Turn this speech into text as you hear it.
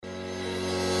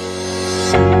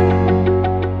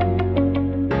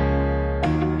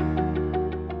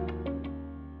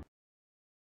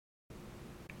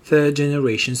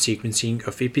third-generation sequencing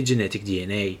of epigenetic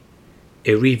DNA,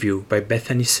 a review by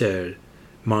Bethany Searle,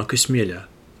 Marcus Müller,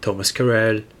 Thomas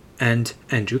Carell, and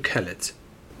Andrew Kellett.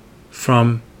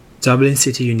 From Dublin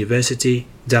City University,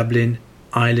 Dublin,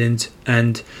 Ireland,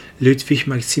 and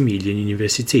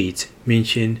Ludwig-Maximilian-Universität,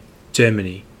 München,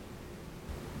 Germany.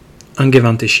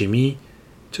 Angewandte Chemie,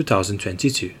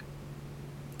 2022.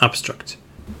 Abstract.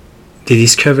 The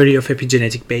discovery of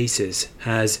epigenetic bases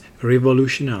has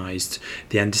revolutionized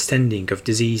the understanding of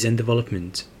disease and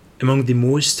development. Among the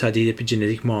most studied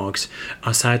epigenetic marks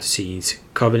are cytosines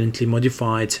covalently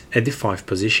modified at the 5th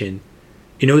position.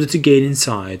 In order to gain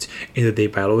insight into their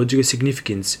biological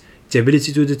significance, the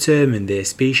ability to determine their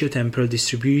spatio-temporal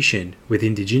distribution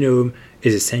within the genome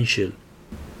is essential.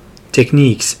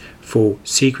 Techniques for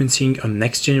sequencing on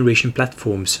next-generation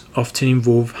platforms often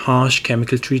involve harsh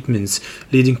chemical treatments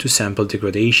leading to sample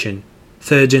degradation.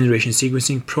 Third-generation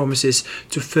sequencing promises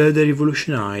to further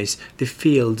revolutionize the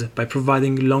field by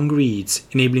providing long reads,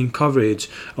 enabling coverage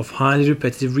of highly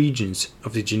repetitive regions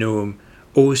of the genome,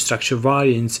 or structure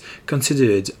variants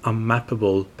considered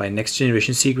unmappable by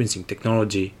next-generation sequencing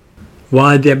technology.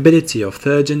 While the ability of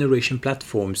third-generation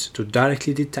platforms to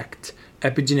directly detect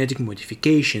epigenetic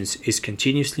modifications is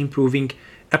continuously improving,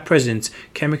 at present,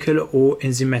 chemical or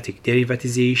enzymatic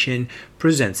derivatization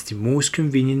presents the most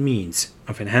convenient means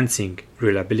of enhancing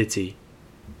reliability.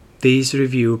 This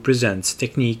review presents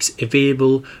techniques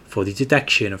available for the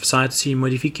detection of cytosine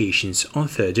modifications on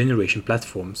third-generation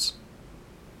platforms.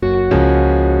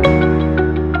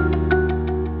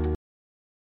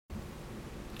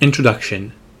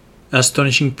 Introduction.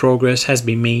 Astonishing progress has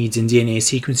been made in DNA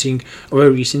sequencing over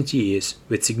recent years,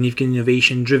 with significant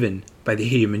innovation driven by the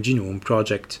Human Genome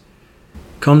Project.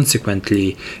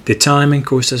 Consequently, the time and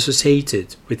cost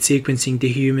associated with sequencing the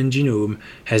human genome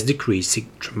has decreased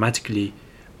dramatically,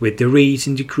 with the rate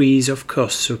in decrease of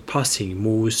cost surpassing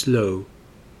Moore's law.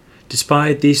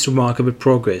 Despite this remarkable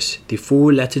progress, the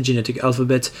four-letter genetic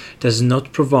alphabet does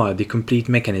not provide the complete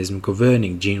mechanism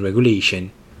governing gene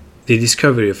regulation. The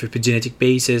discovery of epigenetic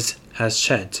bases has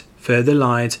shed further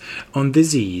light on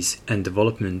disease and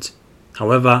development.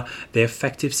 However, the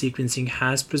effective sequencing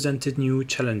has presented new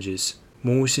challenges.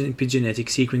 Modern epigenetic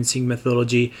sequencing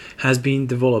methodology has been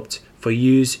developed for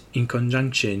use in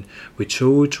conjunction with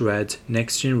short-read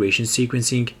next-generation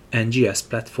sequencing NGS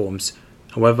platforms.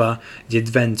 However, the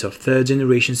advent of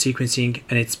third-generation sequencing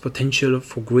and its potential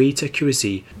for great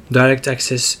accuracy, direct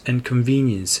access, and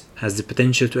convenience has the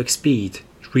potential to expedite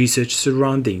research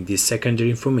surrounding this secondary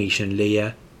information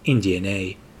layer in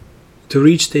DNA. To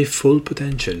reach their full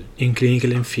potential in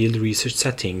clinical and field research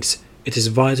settings, it is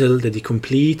vital that the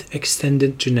complete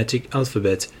extended genetic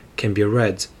alphabet can be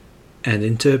read and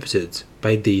interpreted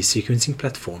by these sequencing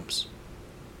platforms.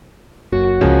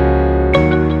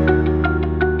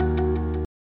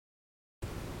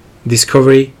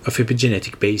 Discovery of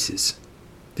epigenetic bases.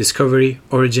 Discovery,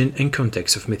 origin, and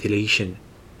context of methylation.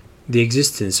 The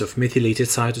existence of methylated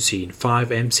cytosine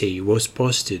 5-MC was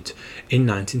posited in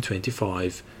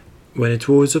 1925 when it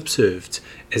was observed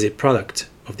as a product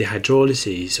of the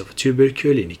hydrolysis of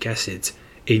tuberculinic acid,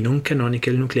 a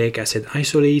non-canonical nucleic acid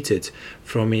isolated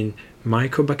from in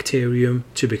Mycobacterium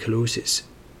tuberculosis.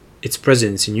 Its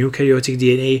presence in eukaryotic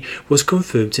DNA was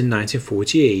confirmed in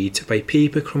 1948 by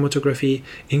paper chromatography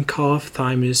in calf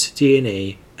thymus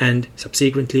DNA, and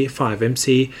subsequently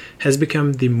 5-MC has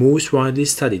become the most widely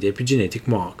studied epigenetic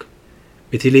mark.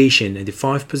 Methylation at the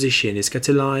 5th position is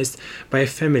catalyzed by a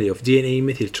family of DNA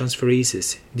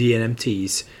methyltransferases,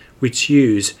 DNMTs, which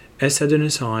use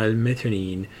S-adenosyl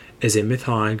methionine as a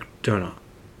methyl donor.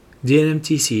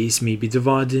 DNMTCs may be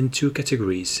divided in two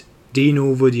categories: de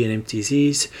novo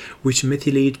DNMTCs, which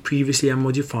methylate previously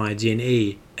unmodified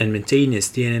DNA, and maintenance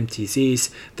DNMTCs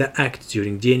that act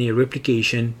during DNA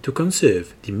replication to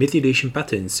conserve the methylation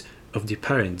patterns of the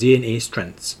parent DNA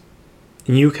strands.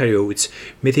 In eukaryotes,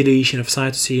 methylation of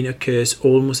cytosine occurs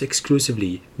almost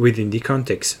exclusively within the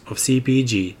context of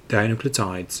CpG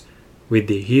dinucleotides, with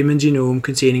the human genome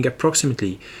containing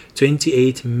approximately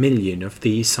 28 million of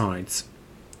these sites.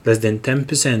 Less than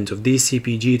 10% of these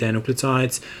CpG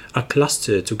dinucleotides are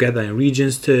clustered together in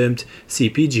regions termed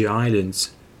CpG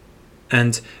islands,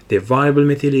 and their variable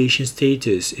methylation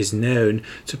status is known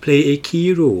to play a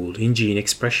key role in gene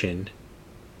expression,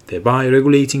 thereby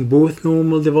regulating both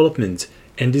normal development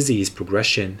and disease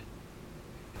progression.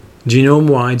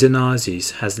 Genome-wide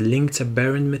analysis has linked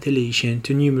aberrant methylation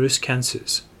to numerous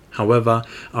cancers. However,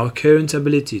 our current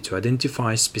ability to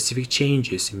identify specific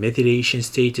changes in methylation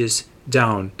status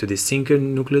down to the single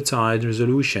nucleotide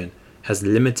resolution has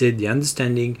limited the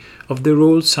understanding of the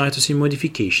role cytosine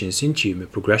modifications in tumor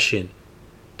progression.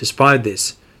 Despite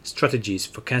this, strategies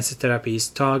for cancer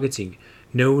therapies targeting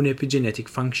known epigenetic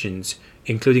functions,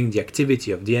 including the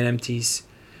activity of DNMTs,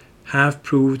 have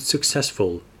proved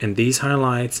successful, and this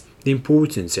highlights the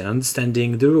importance in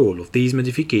understanding the role of these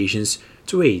modifications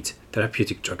to aid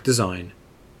therapeutic drug design.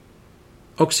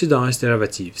 Oxidized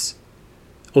derivatives.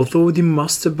 Although the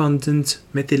most abundant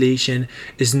methylation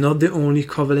is not the only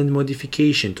covalent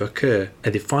modification to occur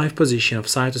at the 5' position of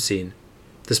cytosine,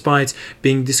 despite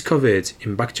being discovered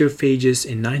in bacteriophages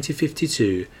in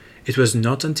 1952, it was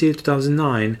not until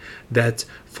 2009 that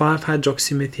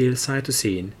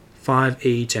 5-hydroxymethylcytosine,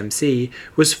 5-HMC,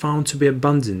 was found to be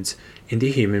abundant in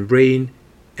the human brain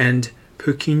and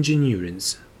Purkinje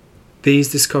neurons.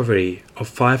 This discovery of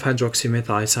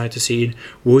 5-hydroxymethylcytosine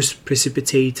was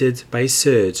precipitated by a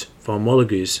search for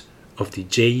homologous of the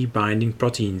J-binding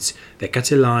proteins that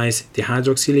catalyze the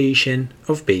hydroxylation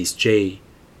of base J.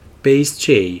 Base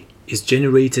J is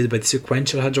generated by the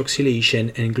sequential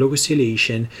hydroxylation and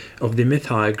glucosylation of the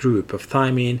methyl group of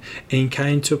thymine and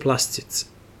kinetoplastids.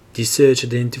 The search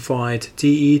identified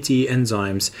TET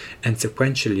enzymes, and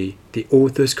sequentially the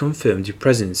authors confirmed the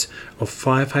presence of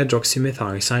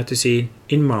 5-hydroxymethylcytosine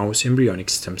in mouse embryonic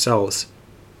stem cells.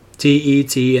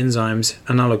 TET enzymes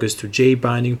analogous to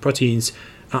J-binding proteins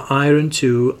are iron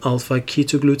 2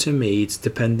 alpha-ketoglutamate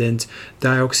dependent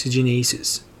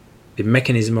dioxygenases, the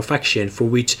mechanism of action for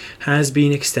which has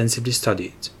been extensively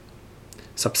studied.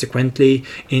 Subsequently,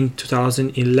 in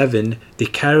 2011, the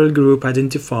Carroll group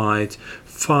identified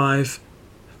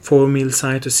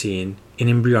 5-formylcytosine in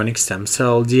embryonic stem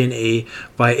cell DNA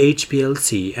by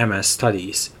HPLC-MS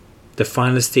studies. The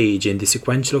final stage in the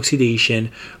sequential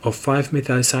oxidation of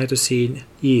 5-methylcytosine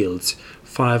yields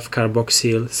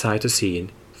 5-carboxylcytosine,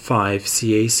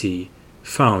 5-CAC,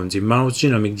 found in mouse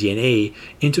genomic DNA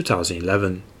in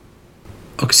 2011.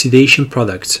 Oxidation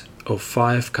products of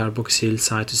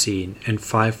 5-carboxylcytosine and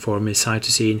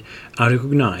 5-formylcytosine are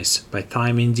recognized by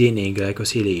thymine DNA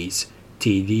glycosylase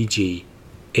 (TDG),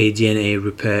 a DNA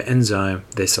repair enzyme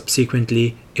that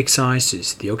subsequently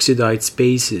excises the oxidized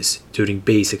bases during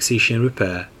base excision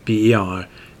repair (BER),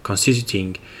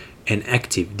 constituting an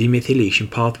active demethylation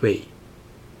pathway.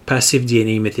 Passive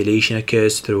DNA methylation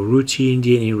occurs through routine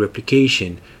DNA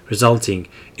replication, resulting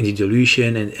in the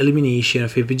dilution and elimination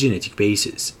of epigenetic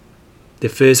bases. The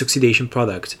first oxidation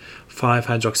product,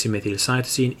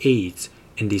 5-hydroxymethylcytosine, aids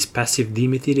in this passive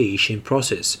demethylation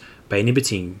process by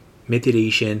inhibiting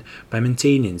methylation by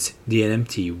maintenance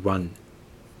DNMT1.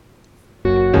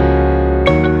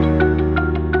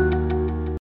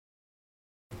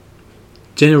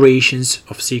 Generations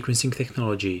of sequencing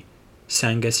technology.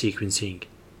 Sanger sequencing.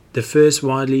 The first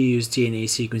widely used DNA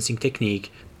sequencing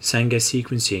technique, Sanger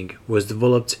sequencing, was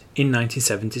developed in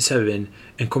 1977,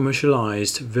 and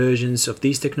commercialized versions of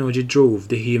this technology drove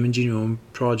the Human Genome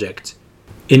Project.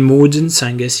 In modern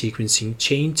Sanger sequencing,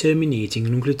 chain-terminating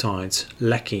nucleotides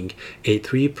lacking a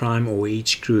 3'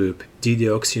 OH group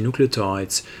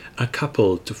dideoxynucleotides are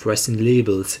coupled to fluorescent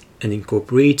labels and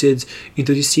incorporated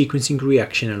into the sequencing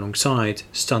reaction alongside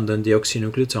standard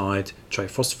deoxynucleotide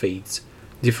triphosphates.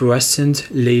 The fluorescent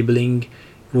labeling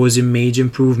was a major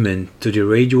improvement to the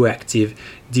radioactive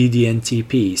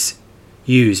DDNTPs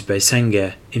used by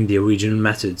Sanger in the original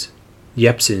method. The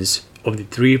absence of the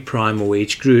 3'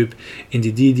 OH group in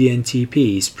the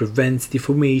DDNTPs prevents the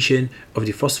formation of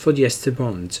the phosphodiester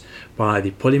bond by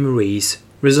the polymerase,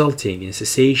 resulting in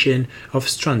cessation of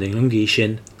strand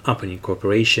elongation upon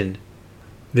incorporation.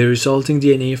 The resulting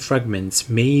DNA fragments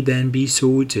may then be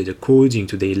sorted according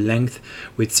to their length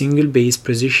with single-base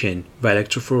precision by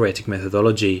electrophoretic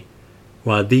methodology.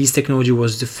 While this technology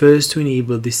was the first to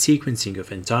enable the sequencing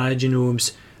of entire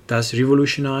genomes, thus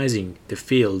revolutionizing the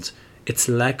field, its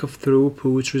lack of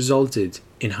throughput resulted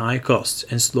in high costs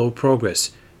and slow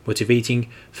progress, motivating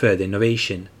further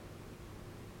innovation.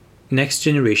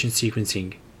 Next-generation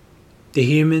sequencing. The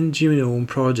Human Genome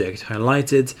Project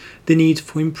highlighted the need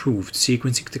for improved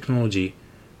sequencing technology,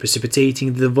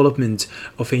 precipitating the development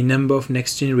of a number of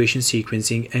next-generation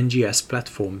sequencing NGS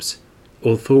platforms.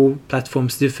 Although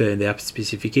platforms differ in their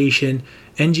specification,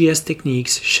 NGS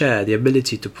techniques share the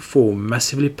ability to perform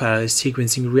massively parallel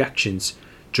sequencing reactions,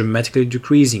 dramatically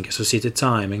decreasing associated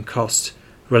time and cost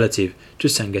relative to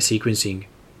Sanger sequencing.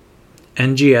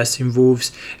 NGS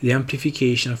involves the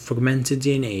amplification of fragmented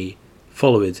DNA,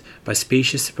 followed by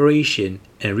spatial separation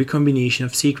and recombination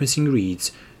of sequencing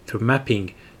reads through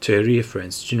mapping to a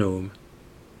reference genome.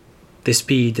 The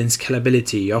speed and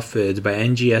scalability offered by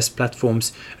NGS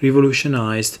platforms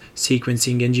revolutionized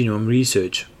sequencing and genome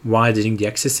research, widening the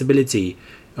accessibility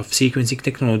of sequencing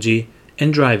technology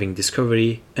and driving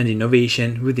discovery and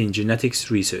innovation within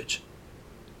genetics research.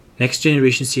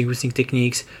 next-generation sequencing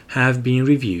techniques have been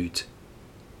reviewed.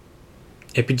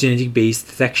 Epigenetic-based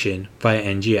detection via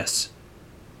NGS.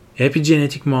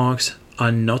 Epigenetic marks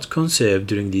are not conserved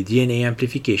during the DNA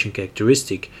amplification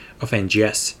characteristic of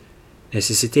NGS,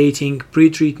 necessitating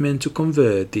pretreatment to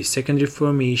convert the secondary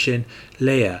formation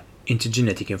layer into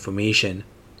genetic information.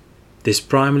 This is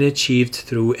primarily achieved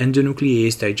through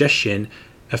endonuclease digestion,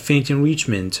 affinity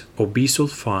enrichment, or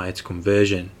bisulfite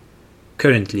conversion.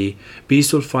 Currently,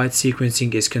 bisulfite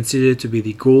sequencing is considered to be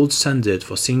the gold standard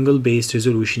for single-base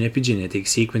resolution epigenetic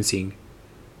sequencing.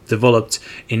 Developed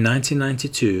in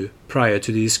 1992 prior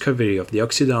to the discovery of the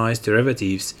oxidized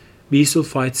derivatives,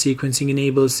 bisulfite sequencing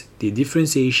enables the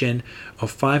differentiation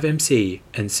of 5-MC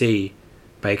and Ca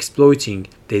by exploiting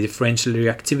their differential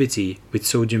reactivity with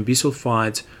sodium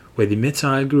bisulfite, where the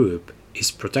methyl group is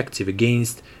protective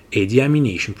against a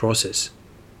deamination process.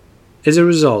 As a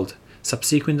result,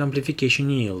 subsequent amplification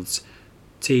yields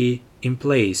T in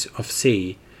place of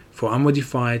C for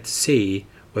unmodified C,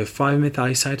 where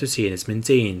 5-methylcytosine is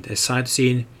maintained as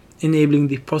cytosine, enabling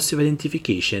the positive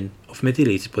identification of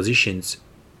methylated positions.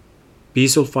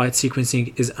 Bisulfite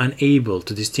sequencing is unable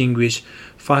to distinguish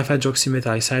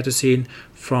 5-hydroxymethylcytosine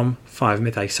from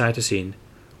 5-methylcytosine,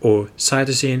 or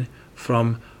cytosine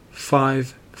from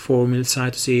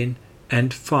 5-4-methylcytosine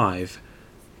and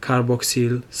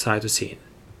 5-carboxylcytosine.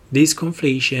 This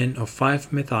conflation of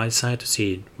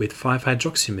 5-methylcytosine with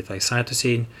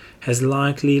 5-hydroxymethylcytosine has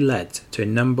likely led to a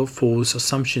number of false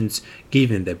assumptions,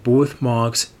 given that both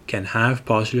marks can have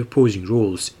partially opposing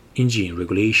roles in gene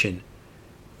regulation.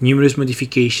 Numerous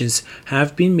modifications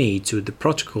have been made to the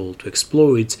protocol to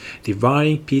exploit the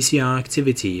varying PCR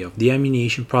activity of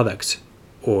deamination products,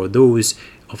 or those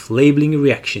of labeling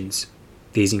reactions.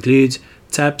 These include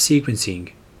TAP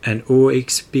sequencing and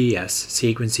OXBS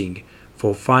sequencing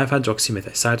for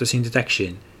 5-hydroxymethylcytosine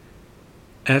detection,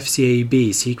 FCAB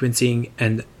sequencing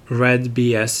and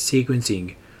REDBS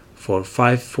sequencing for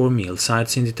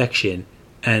 5-4-methylcytosine detection,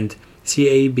 and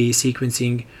CAB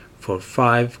sequencing for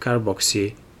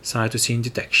 5-carboxycytosine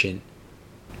detection.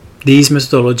 This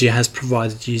methodology has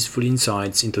provided useful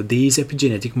insights into these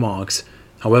epigenetic marks.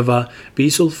 However,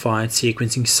 bisulfite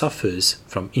sequencing suffers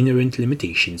from inherent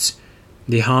limitations.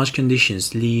 The harsh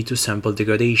conditions lead to sample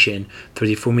degradation through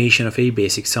the formation of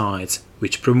abasic sites,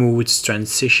 which promotes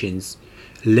transitions,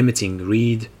 limiting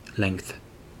read length.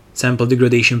 Sample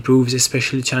degradation proves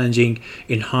especially challenging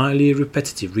in highly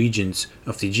repetitive regions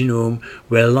of the genome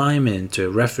where alignment to a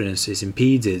reference is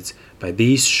impeded by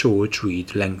these short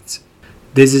read lengths.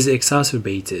 This is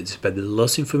exacerbated by the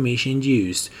loss information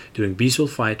induced during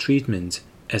bisulfite treatment,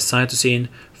 as cytosine,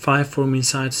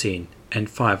 5-4-methylcytosine, and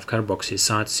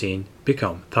 5-carboxycytosine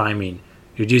become thymine,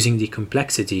 reducing the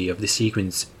complexity of the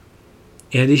sequence.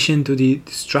 In addition to the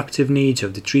destructive nature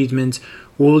of the treatment,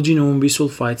 whole genome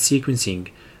bisulfite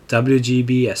sequencing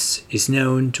 (WGBS) is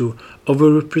known to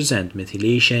overrepresent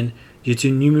methylation due to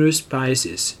numerous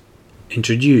biases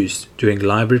introduced during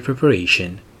library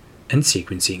preparation and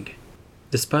sequencing.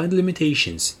 Despite the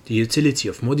limitations, the utility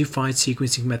of modified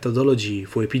sequencing methodology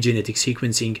for epigenetic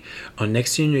sequencing or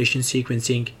next-generation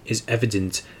sequencing is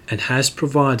evident and has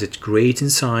provided great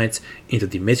insights into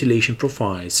the methylation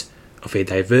profiles of a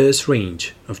diverse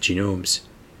range of genomes.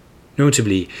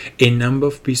 Notably, a number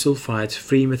of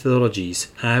bisulfite-free methodologies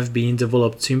have been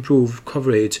developed to improve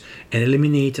coverage and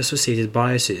eliminate associated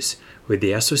biases, with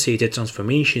the associated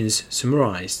transformations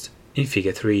summarized in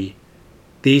Figure 3.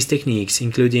 These techniques,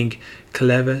 including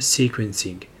Clever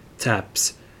sequencing,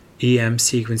 TAPS, EM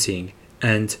sequencing,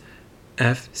 and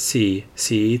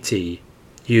FCCET,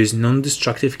 use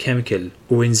non-destructive chemical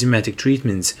or enzymatic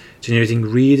treatments, generating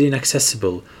read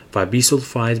inaccessible via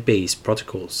bisulfite-based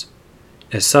protocols.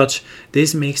 As such,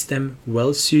 this makes them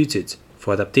well suited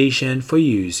for adaptation for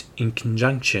use in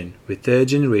conjunction with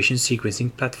third-generation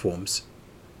sequencing platforms.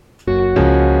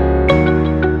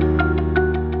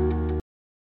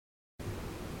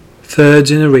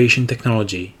 Third-generation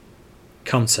technology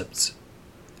concepts.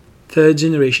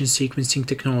 Third-generation sequencing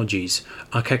technologies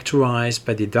are characterized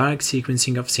by the direct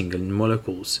sequencing of single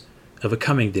molecules,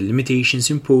 overcoming the limitations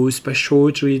imposed by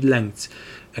short read lengths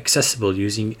accessible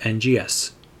using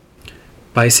NGS.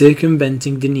 By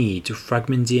circumventing the need to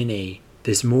fragment DNA,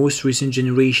 this most recent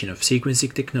generation of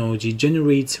sequencing technology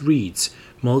generates reads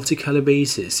multi-color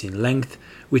bases in length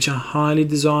which are highly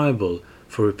desirable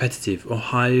for repetitive or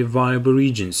highly variable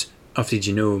regions of the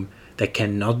genome that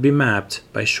cannot be mapped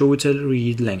by shorter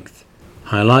read length,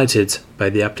 highlighted by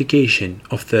the application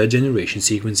of third-generation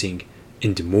sequencing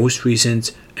in the most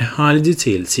recent and highly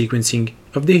detailed sequencing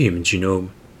of the human genome.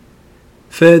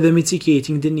 Further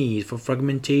mitigating the need for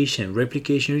fragmentation,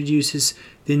 replication reduces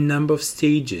the number of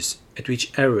stages at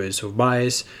which errors or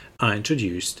bias are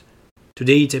introduced. To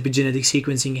date, epigenetic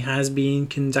sequencing has been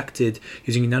conducted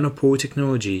using nanopore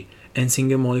technology and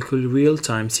single-molecule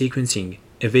real-time sequencing,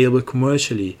 available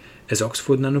commercially as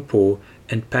Oxford Nanopore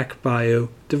and PacBio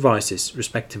devices,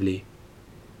 respectively.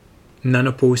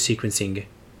 Nanopore sequencing.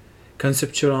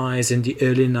 Conceptualized in the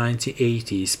early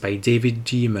 1980s by David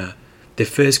Deamer, the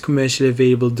first commercially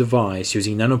available device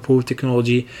using nanopore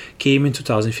technology came in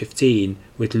 2015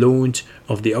 with launch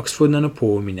of the Oxford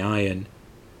Nanopore Mini-Ion.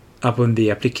 Upon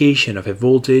the application of a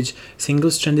voltage,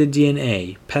 single-stranded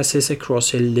DNA passes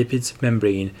across a lipid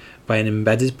membrane by an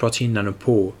embedded protein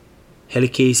nanopore.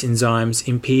 Helicase enzymes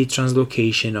impede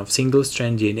translocation of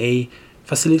single-strand DNA,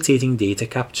 facilitating data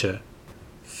capture.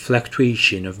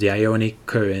 Fluctuation of the ionic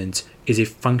current is a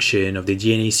function of the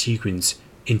DNA sequence,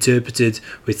 interpreted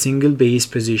with single base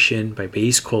position by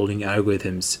base calling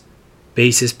algorithms.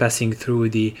 Bases passing through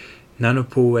the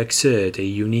nanopore exert a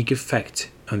unique effect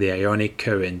on the ionic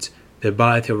current,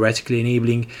 thereby theoretically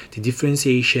enabling the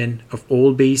differentiation of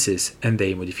all bases and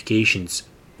their modifications.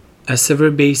 As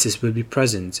several bases will be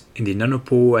present in the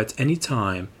nanopore at any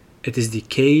time, it is the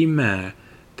K-mer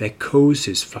that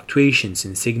causes fluctuations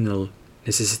in signal,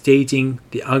 necessitating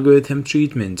the algorithm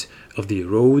treatment of the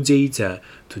raw data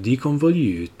to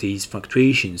deconvolute these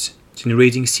fluctuations,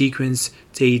 generating sequence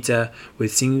data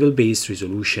with single base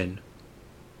resolution.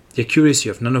 The accuracy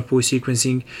of nanopore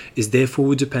sequencing is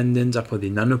therefore dependent upon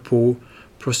the nanopore,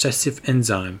 processive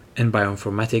enzyme, and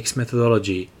bioinformatics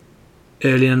methodology.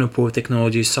 Early nanopore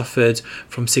technology suffered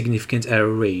from significant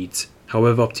error rates.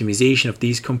 However, optimization of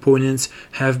these components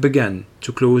have begun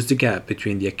to close the gap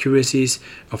between the accuracies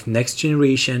of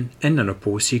next-generation and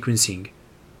nanopore sequencing.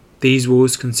 This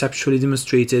was conceptually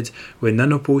demonstrated when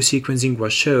nanopore sequencing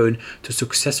was shown to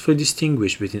successfully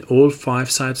distinguish between all 5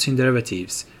 cytosine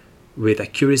derivatives, with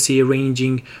accuracy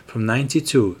ranging from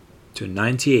 92 to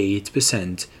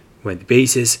 98% when the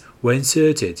bases were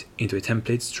inserted into a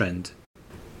template strand.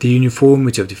 The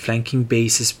uniformity of the flanking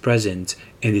bases present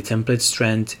in the template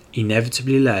strand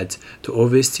inevitably led to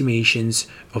overestimations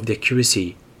of the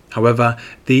accuracy. However,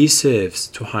 this serves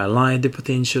to highlight the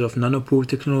potential of nanopore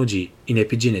technology in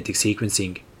epigenetic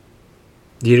sequencing.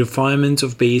 The refinement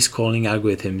of base calling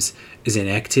algorithms is an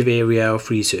active area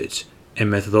of research, and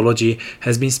methodology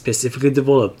has been specifically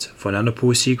developed for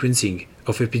nanopore sequencing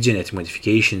of epigenetic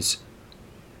modifications.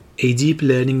 A deep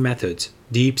learning method,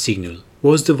 DeepSignal,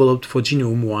 was developed for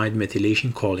genome-wide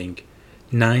methylation calling.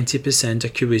 90%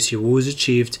 accuracy was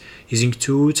achieved using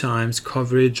 2 times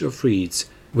coverage of reads,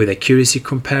 with accuracy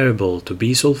comparable to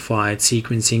bisulfite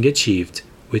sequencing achieved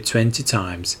with 20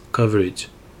 times coverage.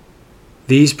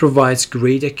 This provides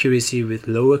great accuracy with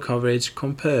lower coverage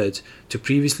compared to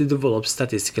previously developed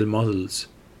statistical models,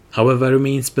 however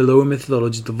remains below a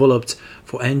methodology developed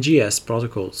for NGS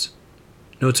protocols.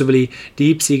 Notably,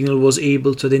 DeepSignal was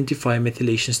able to identify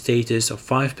methylation status of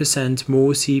 5%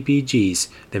 more CpGs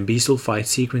than bisulfite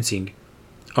sequencing,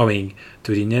 owing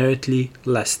to the inherently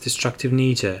less destructive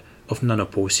nature of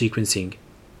nanopore sequencing.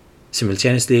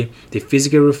 Simultaneously, the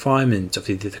physical refinement of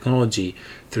the technology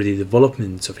through the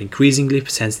development of increasingly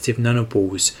sensitive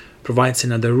nanopores provides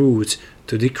another route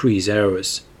to decrease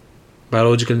errors.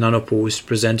 Biological nanopores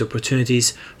present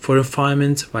opportunities for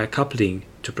refinement by coupling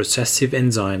to processive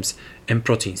enzymes and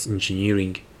protein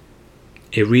engineering.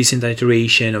 A recent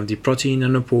iteration of the protein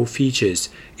nanopore features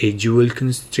a dual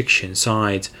constriction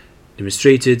site,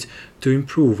 demonstrated to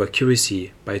improve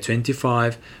accuracy by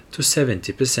 25 to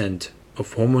 70%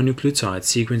 of homonucleotide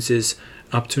sequences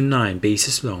up to 9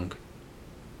 bases long.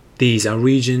 These are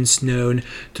regions known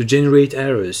to generate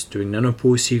errors during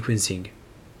nanopore sequencing.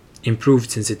 Improved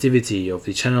sensitivity of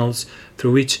the channels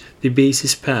through which the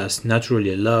bases pass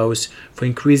naturally allows for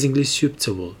increasingly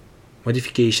subtle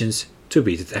modifications to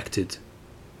be detected.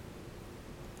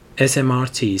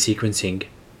 SMRT sequencing.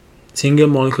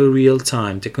 Single-molecule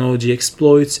real-time technology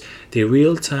exploits the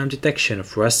real-time detection of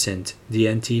fluorescent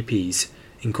dNTPs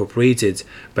incorporated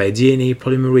by a DNA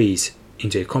polymerase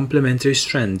into a complementary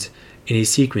strand in a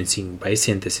sequencing by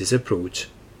synthesis approach.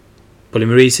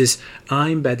 Polymerases are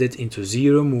embedded into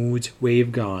zero-mode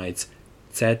waveguides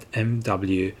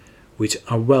ZMW, which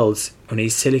are wells on a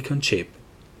silicon chip.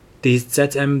 These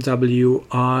ZMW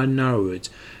are narrowed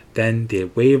than the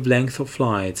wavelength of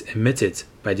light emitted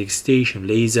by the excitation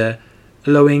laser,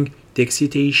 allowing the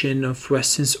excitation of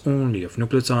fluorescence only of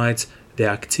nucleotides that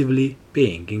are actively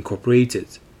being incorporated.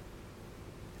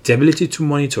 The ability to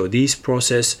monitor this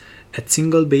process at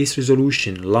single base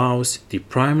resolution allows the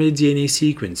primary DNA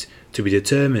sequence to be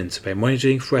determined by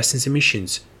monitoring fluorescence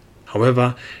emissions.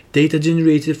 However, data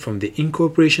generated from the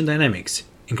incorporation dynamics,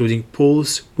 including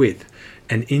pulse width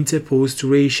and interpulse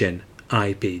duration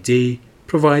 (IPD),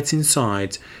 provides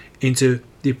insight into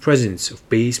the presence of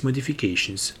base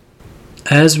modifications.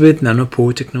 As with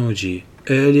nanopore technology,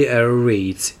 early error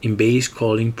rates in base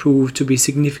calling proved to be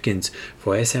significant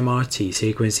for SMRT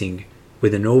sequencing,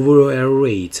 with an overall error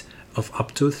rate of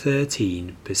up to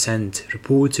 13%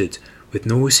 reported, with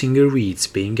no single reads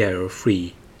being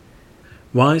error-free.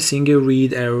 While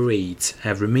single-read error rates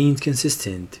have remained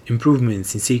consistent,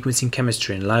 improvements in sequencing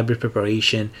chemistry and library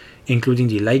preparation, including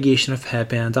the ligation of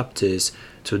hairpin adapters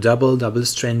to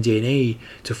double-strand DNA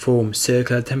to form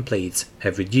circular templates,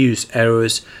 have reduced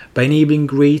errors by enabling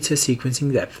greater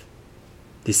sequencing depth.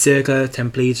 The circular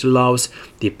template allows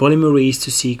the polymerase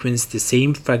to sequence the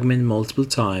same fragment multiple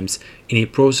times in a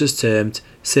process termed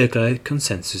circular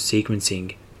consensus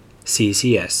sequencing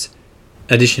 (CCS).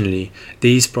 Additionally,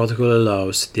 this protocol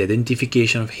allows the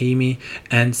identification of hemi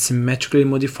and symmetrically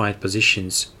modified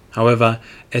positions. However,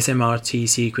 SMRT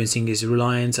sequencing is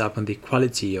reliant upon the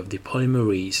quality of the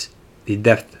polymerase. The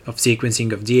depth of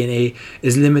sequencing of DNA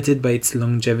is limited by its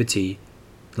longevity.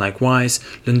 Likewise,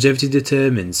 longevity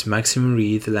determines maximum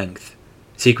read length.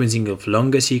 Sequencing of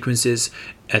longer sequences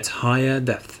at higher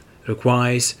depth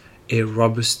requires a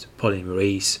robust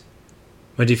polymerase.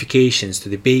 Modifications to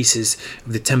the bases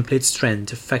of the template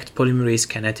strand affect polymerase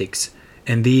kinetics,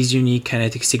 and these unique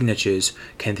kinetic signatures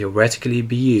can theoretically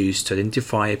be used to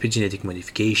identify epigenetic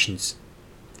modifications.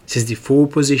 Since the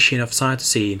 4th position of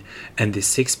cytosine and the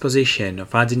 6th position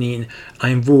of adenine are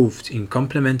involved in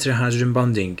complementary hydrogen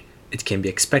bonding, it can be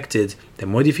expected that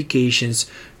modifications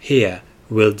here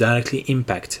will directly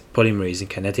impact polymerase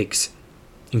kinetics.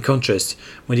 In contrast,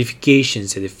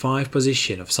 modifications at the 5th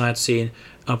position of cytosine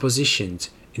are positioned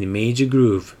in a major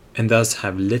groove and thus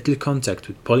have little contact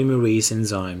with polymerase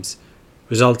enzymes,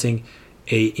 resulting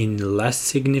in less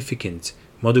significant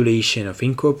modulation of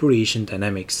incorporation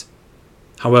dynamics.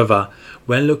 However,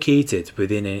 when located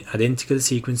within an identical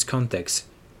sequence context,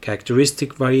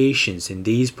 characteristic variations in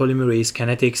these polymerase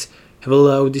kinetics have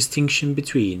allowed distinction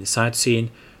between cytosine,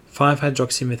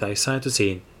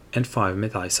 5-hydroxymethyl-cytosine, and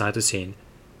 5-methyl-cytosine.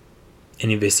 An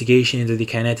investigation into the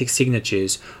kinetic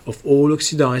signatures of all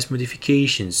oxidized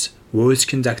modifications was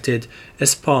conducted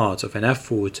as part of an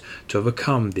effort to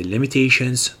overcome the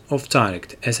limitations of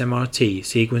direct SMRT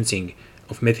sequencing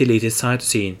of methylated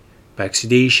cytosine by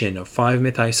oxidation of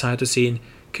 5-methyl-cytosine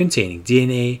containing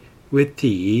DNA with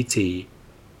TET.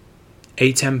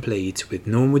 A template with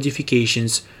no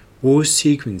modifications was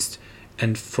sequenced,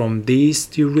 and from these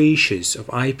the ratios of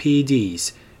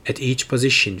IPDs at each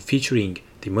position featuring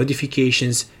the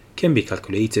modifications can be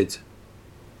calculated.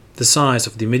 The size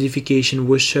of the modification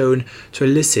was shown to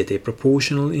elicit a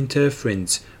proportional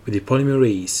interference with the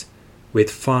polymerase,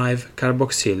 with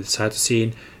 5-carboxyl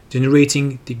cytosine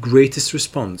generating the greatest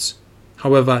response.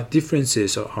 However,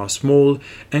 differences are small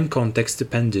and context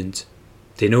dependent.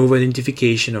 De novo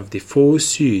identification of the full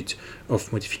suite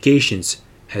of modifications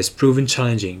has proven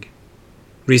challenging.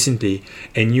 Recently,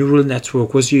 a neural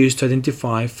network was used to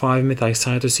identify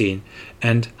 5-methyl-cytosine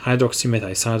and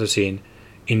hydroxymethyl-cytosine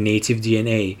in native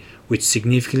DNA, which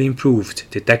significantly improved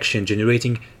detection,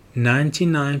 generating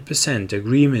 99%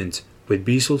 agreement with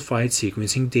bisulfite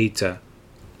sequencing data.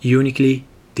 Uniquely,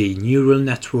 the neural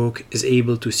network is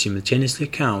able to simultaneously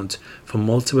account for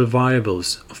multiple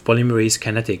variables of polymerase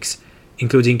kinetics,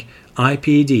 including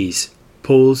IPDs,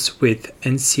 pulse width,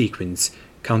 and sequence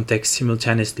context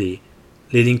simultaneously,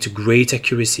 leading to great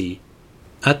accuracy.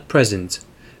 At present,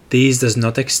 this does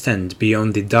not extend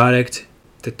beyond the direct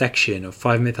detection of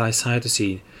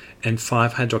 5-methyl-cytosine and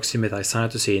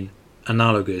 5-hydroxymethyl-cytosine,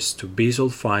 analogous to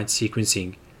bisulfite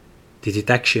sequencing. The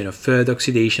detection of further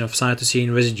oxidation of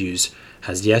cytosine residues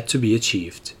has yet to be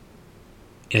achieved.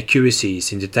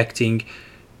 Inaccuracies in detecting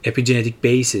epigenetic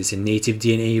bases in native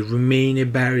DNA remain a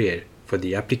barrier for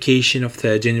the application of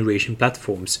third-generation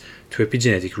platforms to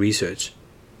epigenetic research.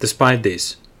 Despite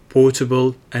this,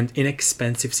 portable and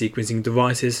inexpensive sequencing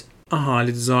devices are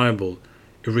highly desirable,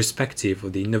 irrespective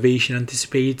of the innovation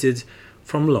anticipated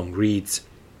from long reads,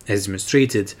 as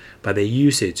demonstrated by their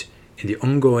usage in the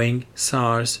ongoing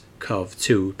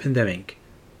SARS-CoV-2 pandemic.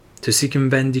 To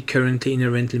circumvent the currently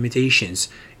inherent limitations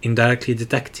in directly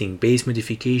detecting base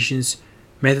modifications,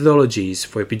 methodologies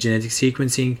for epigenetic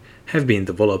sequencing have been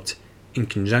developed in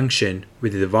conjunction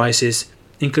with the devices,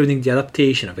 including the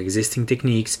adaptation of existing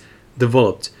techniques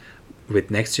developed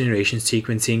with next-generation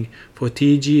sequencing for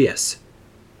TGS,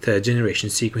 third-generation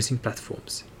sequencing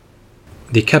platforms.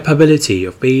 The capability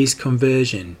of base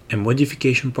conversion and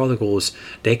modification protocols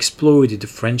that exploit the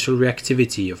differential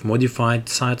reactivity of modified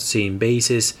cytosine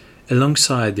bases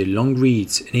alongside the long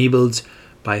reads enabled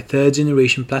by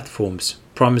third-generation platforms,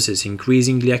 promises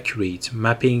increasingly accurate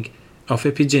mapping of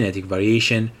epigenetic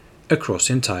variation across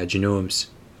entire genomes.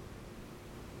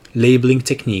 Labeling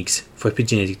techniques for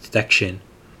epigenetic detection.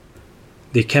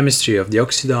 The chemistry of the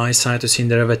oxidized cytosine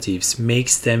derivatives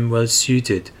makes them well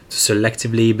suited to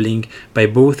selective labeling by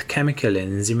both chemical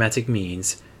and enzymatic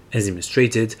means, as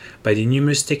demonstrated by the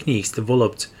numerous techniques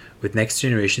developed with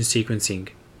next-generation sequencing.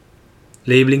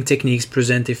 Labeling techniques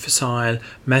present a facile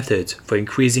method for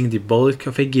increasing the bulk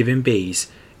of a given base,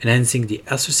 enhancing the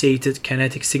associated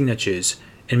kinetic signatures,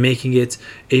 and making it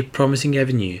a promising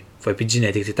avenue for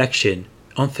epigenetic detection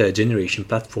on third-generation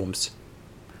platforms.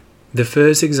 The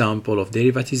first example of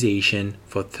derivatization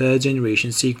for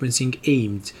third-generation sequencing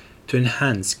aimed to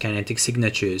enhance kinetic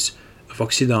signatures of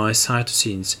oxidized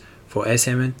cytosines for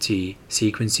SMT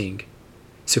sequencing.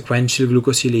 Sequential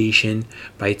glucosylation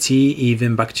by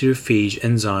T-even bacteriophage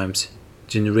enzymes,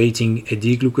 generating a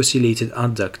deglucosylated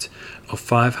adduct of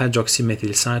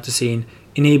 5-hydroxymethylcytosine,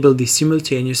 enabled the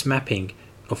simultaneous mapping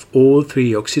of all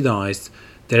three oxidized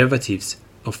derivatives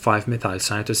of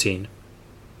 5-methylcytosine.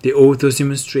 The authors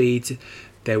demonstrate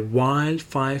that while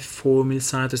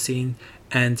 5,4-methylcytosine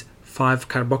and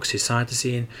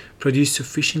 5-carboxycytosine produce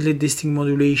sufficiently distinct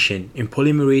modulation in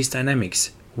polymerase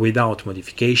dynamics without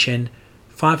modification,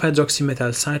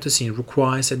 5-hydroxymethylcytosine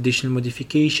requires additional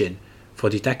modification for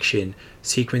detection.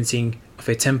 Sequencing of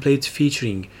a template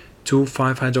featuring 2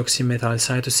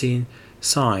 5-hydroxymethylcytosine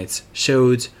sites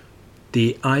showed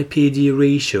the IPD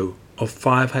ratio of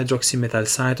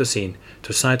 5-hydroxymethylcytosine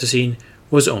to cytosine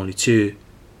was only 2.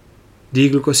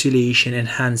 Deglucosylation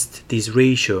enhanced this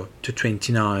ratio to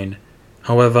 29.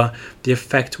 However, the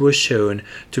effect was shown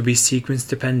to be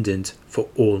sequence-dependent for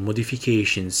all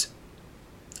modifications.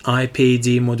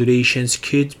 IPD modulations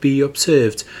could be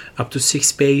observed up to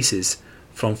 6 bases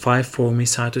from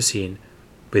 5,4-methylcytosine,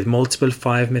 with multiple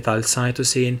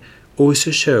 5-methylcytosine also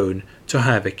shown to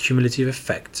have a cumulative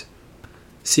effect.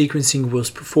 Sequencing was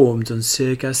performed on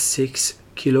circa 6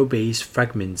 kilobase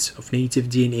fragments of native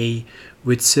DNA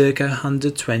with circa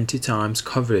 120 times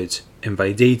coverage and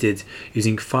validated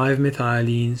using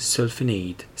 5-methylene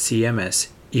sulfonate CMS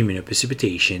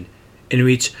immunoprecipitation, in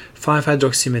which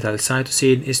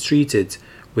 5-hydroxymethylcytosine is treated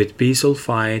with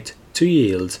bisulfite to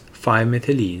yield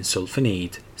 5-methylene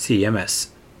sulfonate CMS.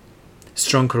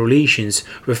 Strong correlations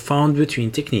were found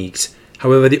between techniques.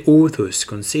 However, the authors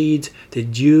concede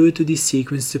that due to the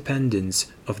sequence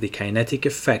dependence of the kinetic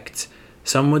effect,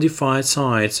 some modified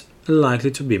sites are likely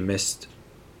to be missed.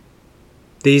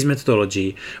 This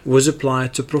methodology was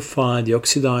applied to profile the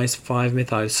oxidized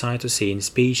 5-methylcytosine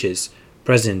species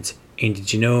present in the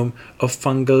genome of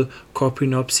fungal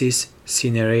Coprinopsis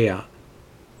cinerea.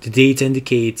 The data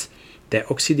indicate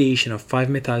that oxidation of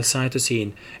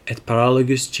 5-methylcytosine at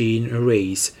paralogous gene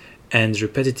arrays and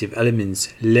repetitive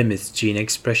elements limits gene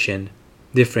expression,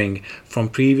 differing from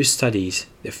previous studies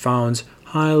that found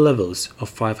higher levels of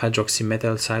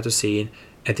 5-hydroxymethylcytosine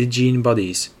at the gene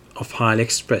bodies of highly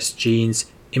expressed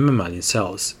genes in mammalian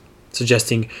cells,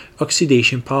 suggesting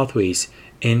oxidation pathways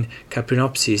in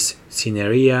Coprinopsis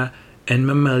cinerea and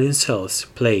mammalian cells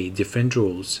play different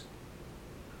roles.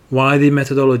 While the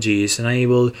methodology is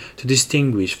unable to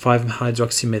distinguish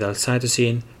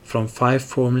 5-hydroxymethylcytosine from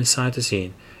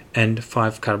 5,4-methylcytosine and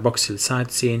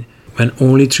 5-carboxylcytosine when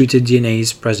only treated DNA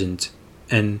is present,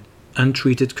 an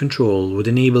untreated control would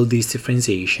enable this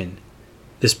differentiation.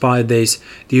 Despite this,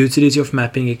 the utility of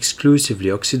mapping exclusively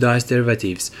oxidized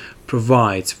derivatives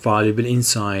provides valuable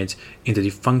insight into the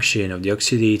function of the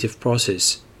oxidative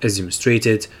process, as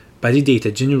demonstrated by the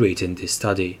data generated in this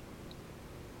study.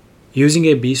 Using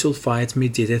a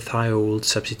bisulfite-mediated thiol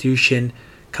substitution,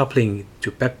 coupling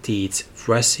to peptides,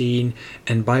 furanocin,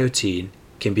 and biotin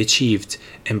can be achieved,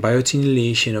 and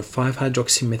biotinylation of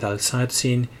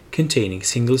 5-hydroxymethylcytosine containing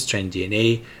single-strand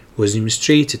DNA was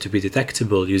demonstrated to be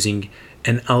detectable using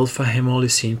an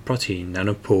alpha-hemolysin protein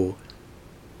nanopore.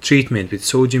 Treatment with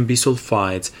sodium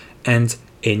bisulfite and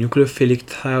a nucleophilic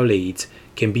thiolate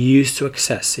can be used to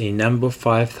access a number of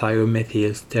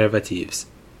 5-thiomethyl derivatives.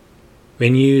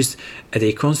 When used at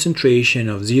a concentration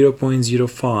of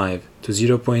 0.05 to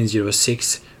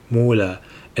 0.06 molar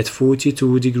at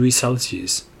 42 degrees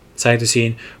Celsius,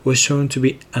 cytosine was shown to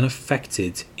be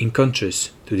unaffected, in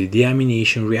contrast to the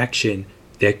deamination reaction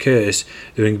that occurs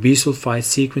during bisulfite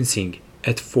sequencing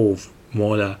at 4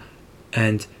 molar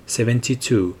and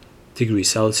 72 degrees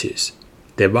Celsius,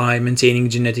 thereby maintaining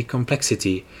genetic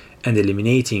complexity and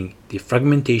eliminating the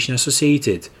fragmentation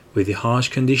associated with the harsh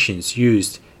conditions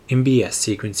used in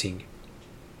BS sequencing.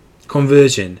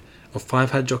 Conversion of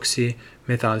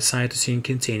 5-hydroxymethylcytosine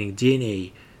containing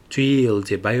DNA to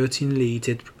yield a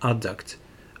biotinylated adduct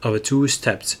over 2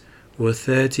 steps were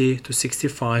 30 to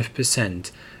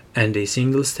 65%, and a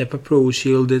single-step approach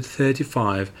yielded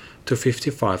 35 to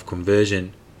 55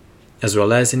 conversion. As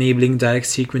well as enabling direct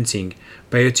sequencing,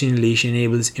 biotinylation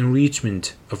enables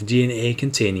enrichment of DNA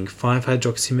containing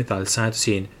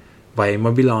 5-hydroxymethylcytosine via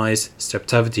immobilized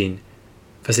streptavidin,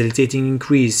 facilitating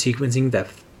increased sequencing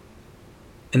depth.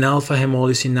 An alpha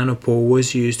hemolysin nanopore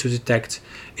was used to detect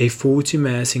a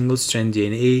 40-mer single-strand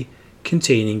DNA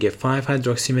containing a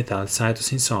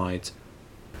 5-hydroxymethylcytosine site.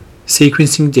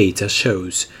 Sequencing data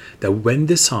shows that when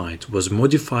the site was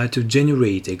modified to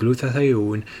generate a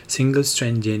glutathione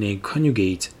single-strand DNA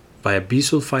conjugate via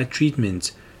bisulfite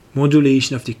treatment,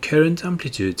 modulation of the current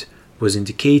amplitude was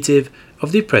indicative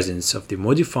of the presence of the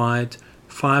modified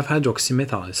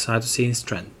 5-hydroxymethylcytosine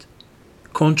strand.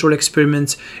 Control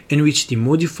experiments in which the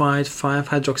modified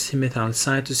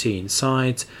 5-hydroxymethylcytosine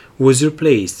site was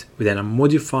replaced with an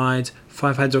unmodified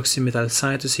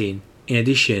 5-hydroxymethylcytosine in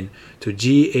addition to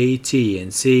G, A, T,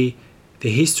 and C,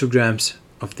 the histograms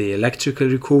of the electrical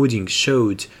recording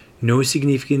showed no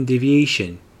significant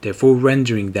deviation, therefore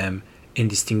rendering them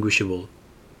indistinguishable.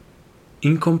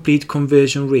 Incomplete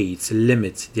conversion rates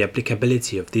limit the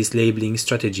applicability of this labeling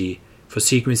strategy for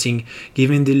sequencing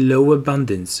given the low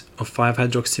abundance of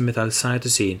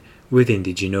 5-hydroxymethylcytosine within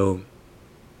the genome.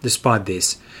 Despite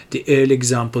this, the early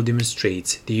example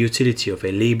demonstrates the utility of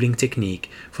a labeling technique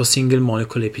for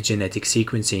single-molecule epigenetic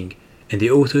sequencing, and the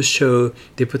authors show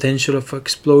the potential of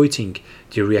exploiting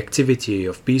the reactivity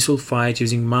of bisulfite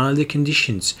using milder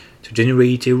conditions to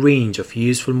generate a range of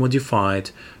useful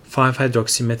modified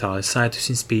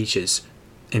 5-hydroxymethylcytosine species,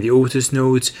 and the authors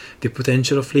note the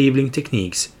potential of labeling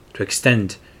techniques to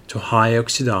extend to high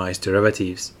oxidized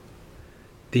derivatives.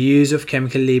 The use of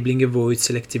chemical labeling avoids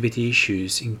selectivity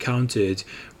issues encountered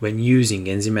when using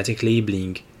enzymatic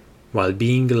labeling, while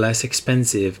being less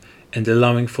expensive and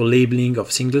allowing for labeling of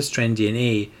single-strand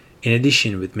DNA in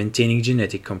addition with maintaining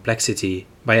genetic complexity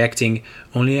by acting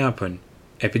only upon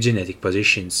epigenetic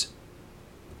positions.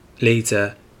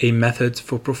 Later, a method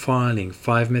for profiling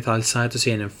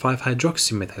 5-methylcytosine and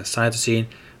 5-hydroxymethylcytosine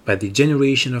by the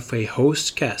generation of a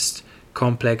host-cast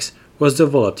complex was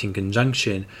developed in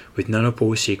conjunction with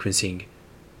nanopore sequencing.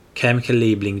 Chemical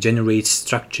labeling generates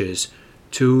structures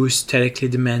too sterically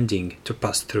demanding to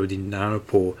pass through the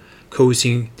nanopore,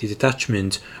 causing the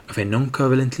detachment of a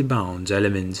non-covalently bound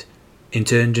element, in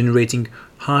turn generating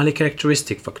highly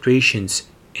characteristic fluctuations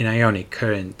in ionic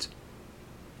current.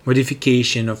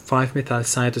 Modification of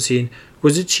 5-methylcytosine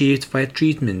was achieved via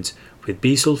treatment with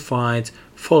bisulfite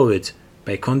followed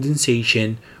by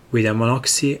condensation with a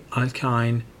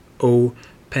monoxyalkyne O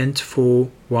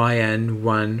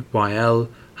pent4YN1YL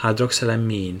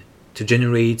hydroxylamine to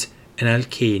generate an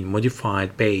alkane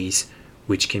modified base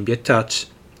which can be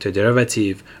attached to a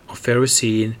derivative of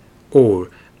ferrocene or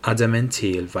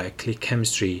adamantyl via click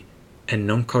chemistry and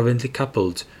non-covalently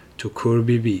coupled to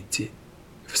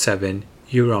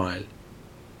curbit7-uryl.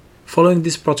 Following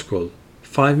this protocol,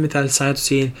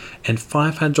 5-methylcytosine and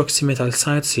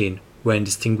 5-hydroxymethylcytosine were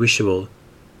indistinguishable,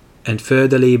 and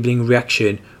further labeling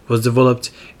reaction was developed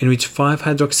in which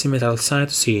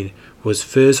 5-hydroxymethylcytosine was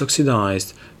first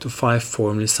oxidized to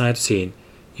 5-formyl cytosine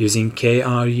using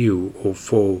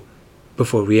KRuO4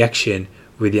 before reaction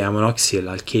with the ammonoxyl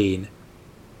alkane.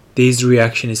 This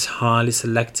reaction is highly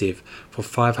selective for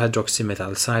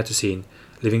 5-hydroxymethylcytosine,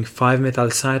 leaving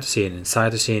 5-methylcytosine and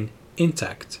cytosine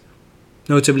intact.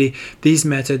 Notably, this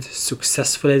method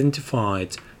successfully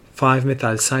identified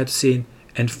 5-methylcytosine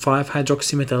and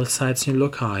 5-hydroxymethylcytosine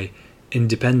loci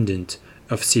independent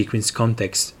of sequence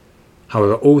context.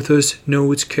 However, authors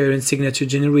note current signature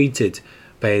generated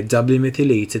by a doubly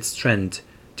methylated strand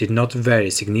did not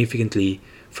vary significantly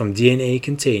from DNA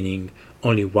containing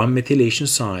only one methylation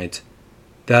site.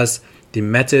 Thus, the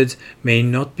method may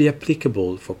not be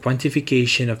applicable for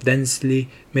quantification of densely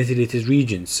methylated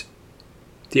regions.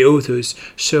 The authors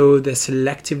show that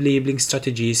selective labeling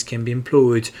strategies can be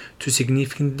employed to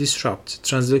significantly disrupt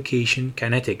translocation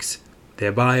kinetics,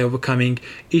 thereby overcoming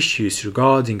issues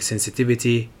regarding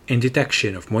sensitivity and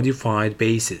detection of modified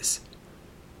bases.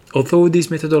 Although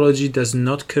this methodology does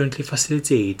not currently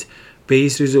facilitate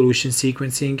base resolution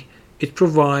sequencing, it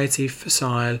provides a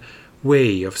facile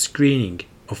way of screening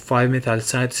of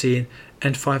 5-methylcytosine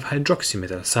and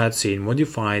 5-hydroxymethylcytosine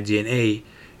modified DNA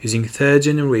using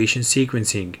third-generation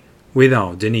sequencing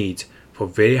without the need for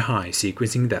very high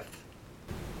sequencing depth.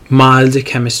 Mild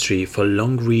chemistry for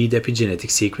long-read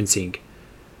epigenetic sequencing.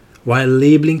 While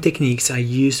labeling techniques are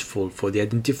useful for the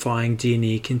identifying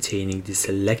DNA containing the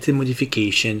selected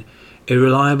modification a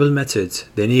reliable method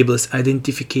that enables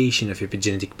identification of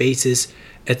epigenetic bases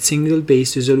at single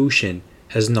base resolution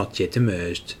has not yet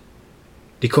emerged.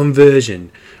 The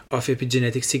conversion of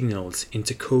epigenetic signals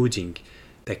into coding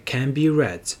that can be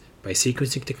read by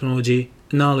sequencing technology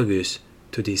analogous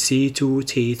to the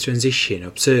C2T transition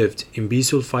observed in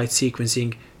bisulfite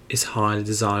sequencing is highly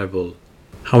desirable.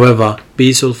 However,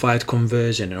 bisulfite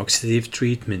conversion and oxidative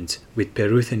treatment with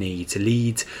pyrethanates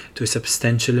lead to a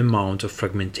substantial amount of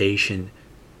fragmentation.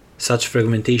 Such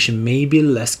fragmentation may be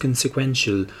less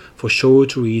consequential for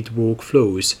short-read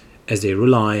workflows as they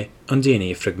rely on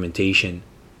DNA fragmentation.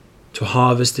 To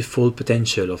harvest the full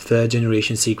potential of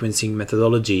third-generation sequencing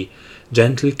methodology,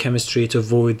 gentle chemistry to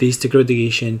avoid this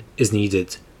degradation is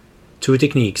needed. Two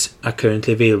techniques are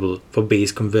currently available for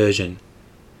base conversion.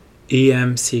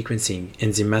 EM sequencing,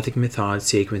 enzymatic methyl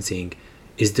sequencing,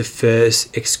 is the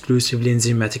first exclusively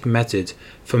enzymatic method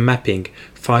for mapping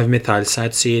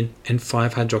 5-methylcytosine and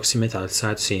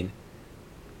 5-hydroxymethylcytosine.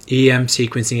 EM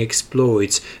sequencing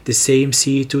exploits the same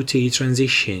C2T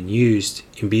transition used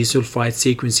in bisulfite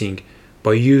sequencing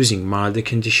by using milder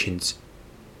conditions.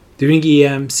 During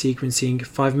EM sequencing,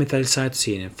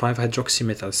 5-methylcytosine and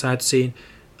 5-hydroxymethylcytosine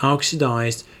are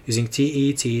oxidized using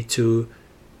TET2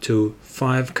 to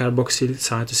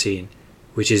 5-carboxylcytosine,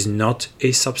 which is not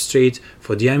a substrate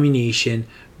for deamination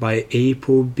by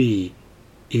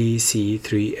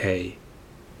ApoB-EC3A.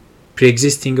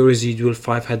 Pre-existing or residual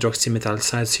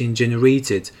 5-hydroxymethylcytosine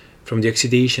generated from the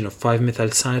oxidation of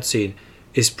 5-methylcytosine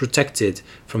is protected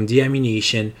from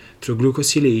deamination through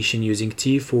glucosylation using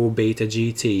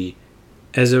T4-beta-GT.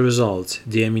 As a result,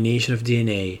 deamination of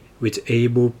DNA with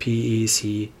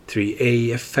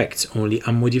ApoB-EC3A affects only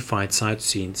unmodified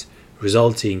cytosines,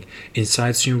 resulting in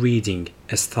cytosine reading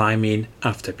as thymine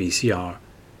after PCR.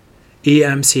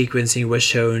 EM sequencing was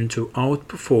shown to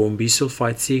outperform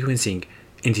bisulfite sequencing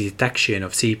in the detection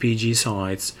of CpG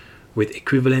sites with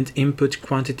equivalent input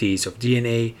quantities of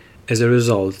DNA. As a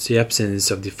result, the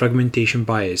absence of the fragmentation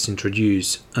bias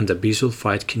introduced under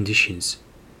bisulfite conditions.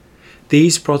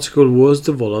 This protocol was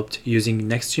developed using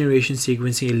next-generation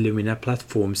sequencing Illumina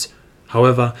platforms.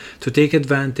 However, to take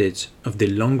advantage of the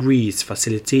long reads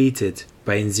facilitated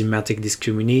by enzymatic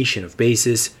discrimination of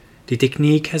bases, the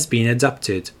technique has been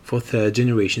adapted for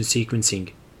third-generation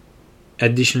sequencing.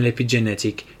 Additional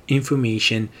epigenetic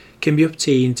information can be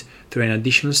obtained through an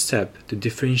additional step to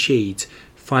differentiate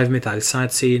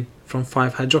 5-methylcytosine from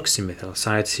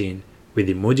 5-hydroxymethylcytosine with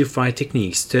the modified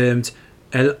techniques termed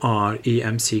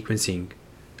LREM sequencing,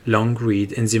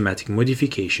 long-read enzymatic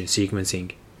modification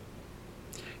sequencing.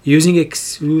 Using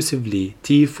exclusively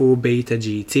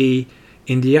T4-beta-GT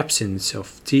in the absence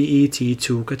of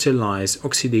TET2 catalyzed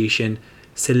oxidation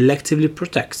selectively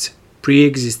protects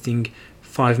pre-existing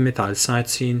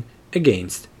 5-methylcytosine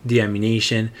against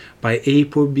deamination by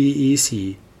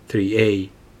ApoB-EC3A,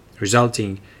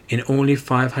 resulting in only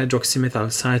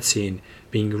 5-hydroxymethylcytosine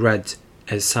being read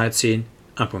as cytosine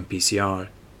upon PCR.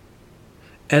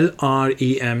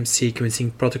 LREM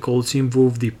sequencing protocols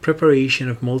involve the preparation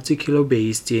of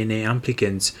multi-kilobase DNA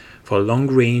amplicants for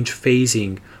long-range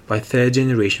phasing by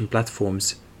third-generation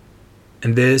platforms,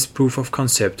 and there's proof of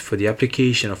concept for the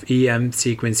application of EM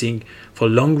sequencing for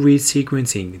long-read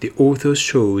sequencing. The authors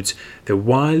showed that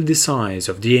while the size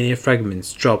of DNA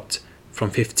fragments dropped from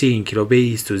 15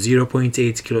 kilobase to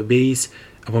 0.8 kilobase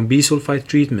upon bisulfite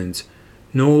treatment,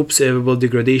 no observable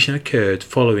degradation occurred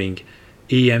following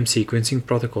EM sequencing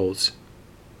protocols.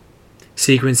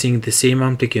 Sequencing the same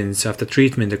amplicants after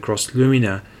treatment across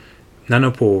Illumina,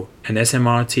 Nanopore, and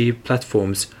SMRT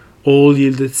platforms all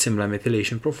yielded similar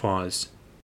methylation profiles.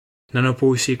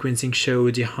 Nanopore sequencing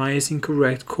showed the highest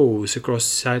incorrect cause across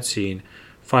cytosine,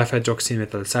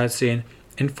 5-hydroxymethylcytosine,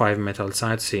 and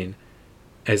 5-methylcytosine,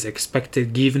 as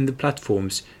expected given the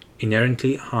platform's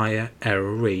inherently higher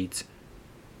error rate.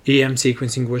 EM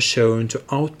sequencing was shown to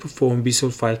outperform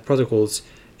bisulfite protocols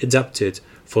adapted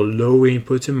for low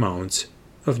input amounts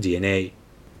of DNA.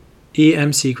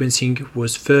 EM sequencing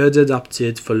was further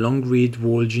adapted for long-read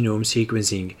whole genome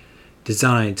sequencing,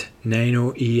 designed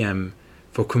Nano-EM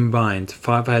for combined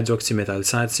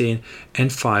 5-hydroxymethylcytosine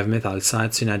and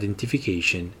 5-methylcytosine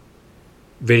identification.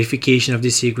 Verification of the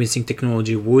sequencing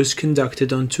technology was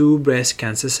conducted on 2 breast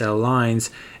cancer cell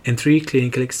lines and 3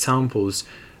 clinical examples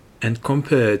and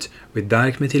compared with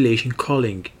direct methylation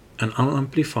culling and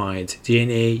unamplified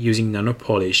DNA using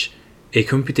nanopolish, a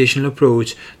computational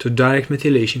approach to direct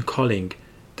methylation culling,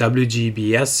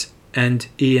 WGBS, and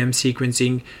EM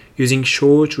sequencing using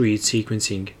short-read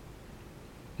sequencing.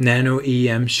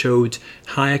 Nano-EM showed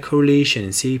higher correlation in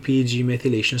CpG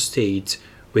methylation states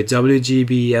with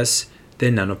WGBS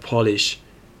than nanopolish,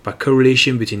 but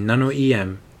correlation between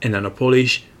nano-EM and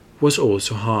nanopolish was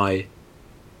also high.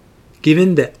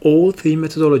 Given that all three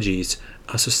methodologies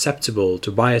are susceptible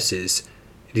to biases,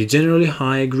 the generally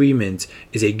high agreement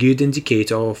is a good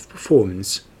indicator of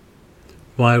performance.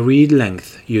 While read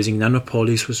length using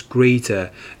nanopolish was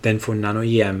greater than for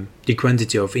nano-EM, the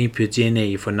quantity of input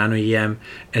DNA for nano-EM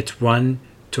at 1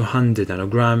 to 100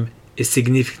 nanogram is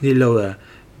significantly lower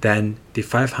than the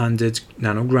 500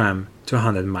 nanogram to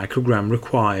 100 microgram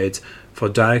required for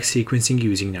direct sequencing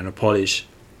using nanopolish.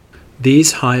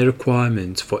 These higher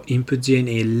requirements for input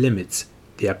DNA limit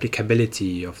the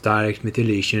applicability of direct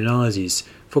methylation analysis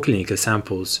for clinical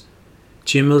samples.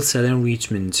 Tumor cell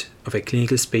enrichment of a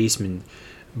clinical specimen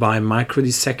by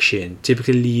microdissection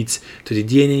typically leads to the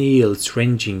DNA yields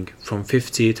ranging from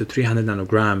 50 to 300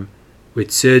 nanogram,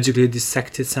 with surgically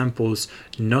dissected samples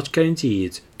not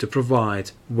guaranteed to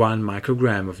provide 1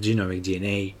 microgram of genomic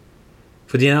DNA.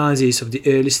 For the analysis of the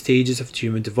early stages of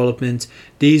tumor development,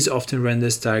 these often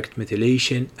renders direct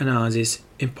methylation analysis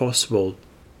impossible.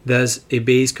 Thus, a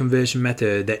base conversion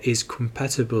method that is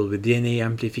compatible with DNA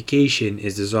amplification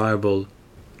is desirable.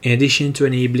 In addition to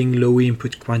enabling low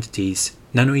input quantities,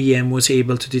 nano-EM was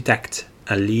able to detect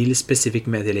allele-specific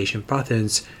methylation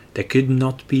patterns that could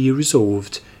not be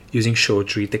resolved using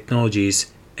short-read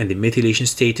technologies, and the methylation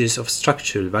status of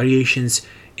structural variations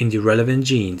in the relevant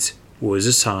genes was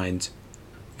assigned.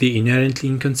 The inherently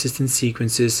inconsistent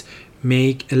sequences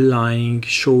make aligning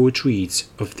short reads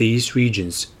of these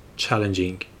regions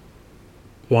challenging.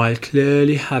 While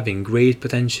clearly having great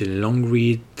potential in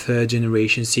long-read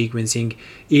third-generation sequencing,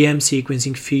 EM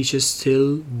sequencing features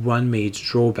still one major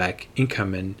drawback in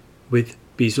common with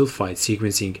bisulfite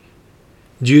sequencing.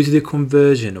 Due to the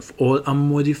conversion of all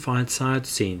unmodified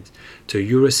cytosines to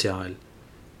uracil,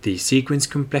 the sequence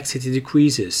complexity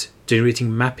decreases,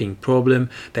 generating mapping problem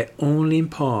that only in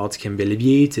part can be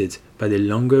alleviated by the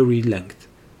longer read length.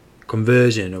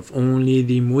 Conversion of only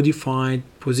the modified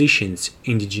positions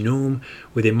in the genome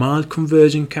with a mild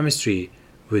conversion chemistry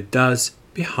would thus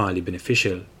be highly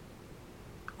beneficial.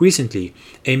 Recently,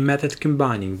 a method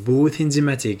combining both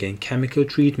enzymatic and chemical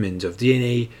treatment of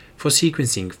DNA for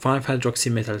sequencing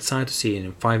 5-hydroxymethylcytosine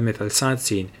and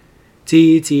 5-methylcytosine,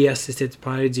 TET-assisted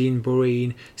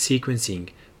pyridine-borane sequencing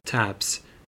 (TAPS),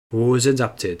 was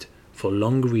adopted for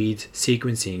long-read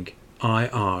sequencing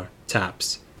 (IR)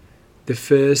 TAPS. The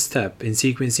first step in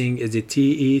sequencing is the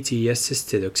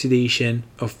TET-assisted oxidation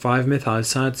of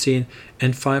 5-methylcytosine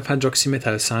and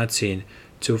 5-hydroxymethylcytosine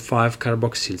to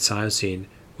 5-carboxylcytosine,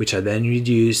 which are then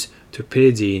reduced to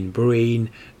pyridine-borane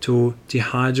to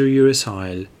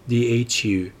dehydrouracil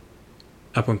 (DHU).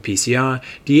 Upon PCR,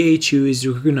 DHU is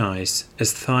recognized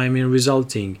as thymine,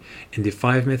 resulting in the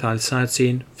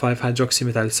 5-methylcytosine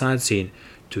 5-hydroxymethylcytosine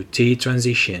to T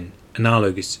transition,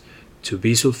 analogous to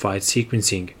bisulfite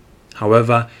sequencing.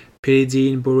 However,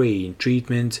 pyridine-borane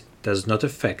treatment does not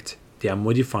affect the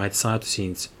unmodified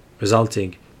cytosines,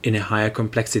 resulting in a higher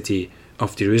complexity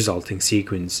of the resulting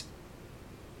sequence.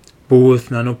 Both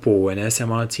nanopore and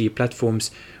SMRT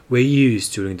platforms were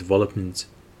used during development.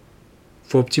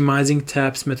 For optimizing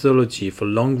TAPS methodology for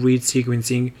long-read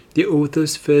sequencing, the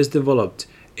authors first developed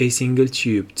a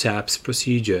single-tube TAPS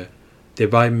procedure,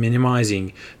 thereby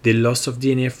minimizing the loss of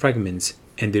DNA fragments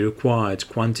and the required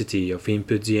quantity of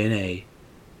input DNA.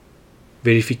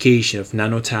 Verification of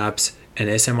nanoTAPS and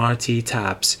SMRT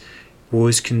TAPS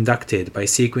was conducted by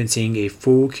sequencing a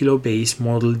 4 kilobase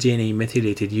model DNA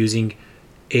methylated using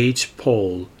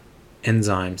H-Pol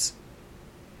enzymes,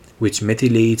 which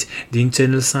methylate the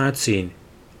internal cytosine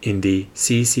in the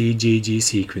CCGG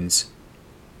sequence.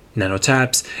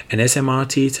 NanoTAPS and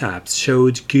SMRT TAPS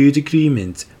showed good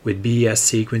agreement with BES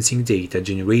sequencing data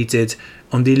generated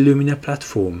on the Illumina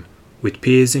platform, with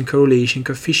Pearson correlation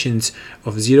coefficients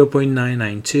of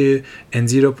 0.992 and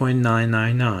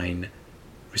 0.999,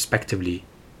 respectively.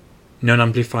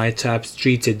 Non-amplified TAPS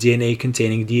treated DNA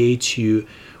containing DHU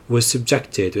was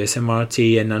subjected to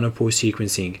SMRT and nanopore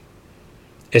sequencing.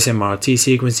 SMRT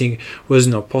sequencing was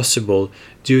not possible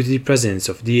due to the presence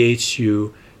of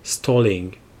DHU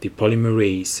stalling the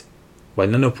polymerase, while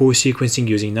nanopore sequencing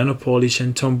using nanopolish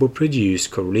and Tombow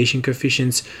produced correlation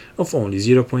coefficients of only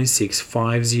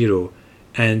 0.650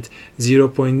 and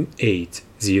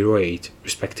 0.808,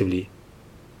 respectively.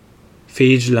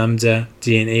 Phage lambda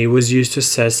DNA was used to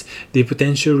assess the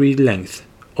potential read length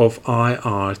of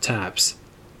IR TAPS.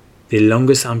 The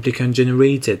longest amplicon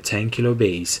generated 10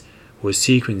 kilobase was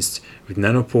sequenced with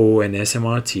nanopore and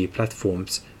SMRT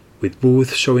platforms, with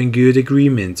both showing good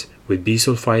agreement with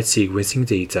bisulfite sequencing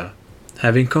data.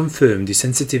 Having confirmed the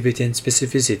sensitivity and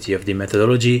specificity of the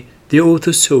methodology, the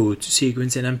authors sought to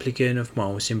sequence an amplicon of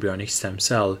mouse embryonic stem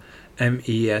cell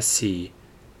 (MESC)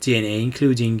 DNA,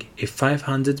 including a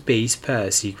 500 base pair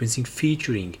sequencing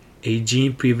featuring a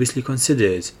gene previously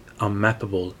considered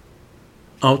unmappable.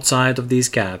 Outside of this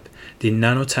gap, the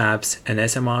nanotabs and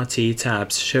SMRT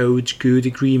tabs showed good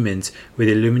agreement with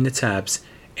Illumina tabs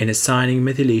in assigning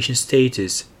methylation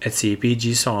status at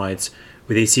CpG sites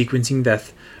with a sequencing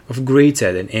depth of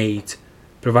greater than 8,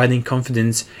 providing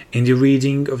confidence in the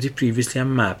reading of the previously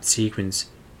unmapped sequence.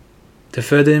 To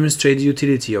further demonstrate the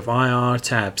utility of IR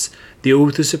tabs, the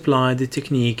authors applied the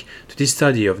technique to the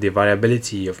study of the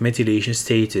variability of methylation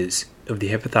status of the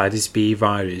hepatitis B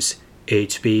virus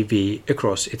HBV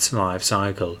across its life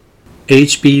cycle.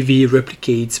 HBV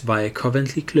replicates via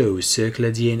covalently closed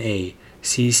circular DNA,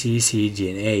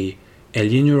 cccDNA, and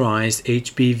linearized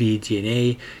HBV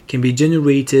DNA can be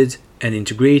generated and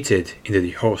integrated into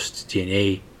the host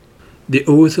DNA. The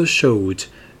authors showed,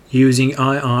 using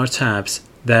IR tabs,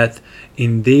 that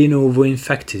in de novo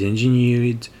infected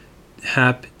engineered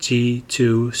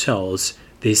HapG2 cells,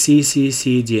 the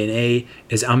cccDNA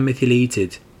is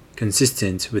unmethylated,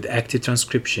 consistent with active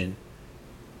transcription.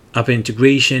 Upon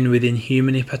integration within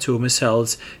human hepatoma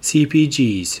cells,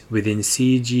 CpGs within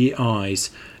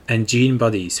CGIs and gene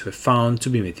bodies were found to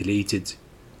be methylated.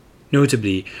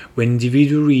 Notably, when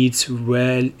individual reads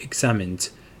were examined,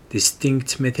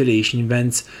 distinct methylation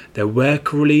events that were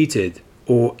correlated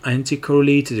or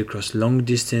anti-correlated across long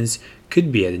distance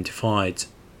could be identified.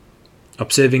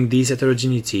 Observing this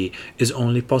heterogeneity is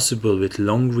only possible with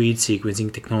long-read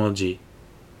sequencing technology.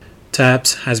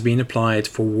 TAPS has been applied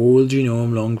for whole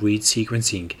genome long-read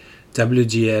sequencing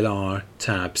 (WGLR)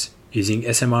 TAPS using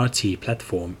SMRT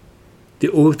platform. The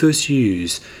authors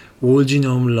use whole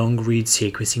genome long-read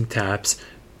sequencing TAPS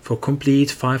for complete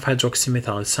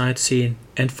 5-hydroxymethylcytosine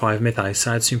and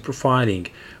 5-methylcytosine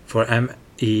profiling for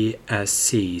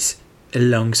MESCs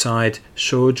alongside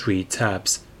short-read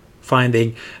TAPS,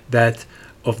 finding that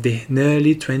of the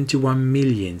nearly 21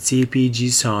 million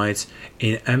CpG sites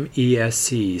in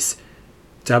MESCs,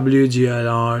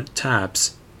 WGLR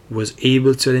TAPS was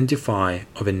able to identify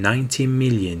over 19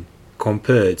 million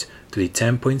compared to the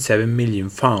 10.7 million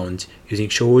found using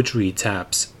short-read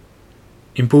TAPS.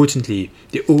 Importantly,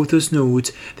 the authors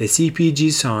note that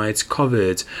CpG sites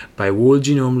covered by whole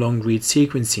genome long-read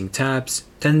sequencing TAPS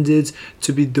tended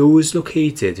to be those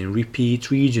located in repeat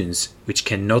regions which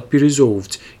cannot be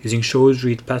resolved using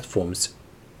short-read platforms.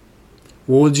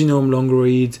 Whole genome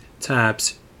long-read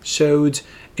TAPS showed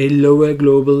a lower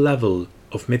global level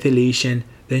of methylation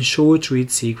than short-read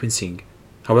sequencing.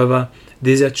 However,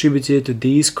 this is attributed to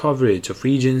this coverage of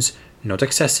regions not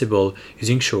accessible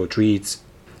using short reads.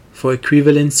 For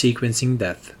equivalent sequencing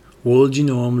depth, whole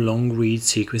genome long-read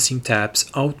sequencing TAPS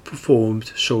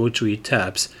outperformed short-read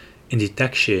TAPS in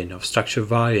detection of structure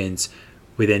variants,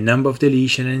 with a number of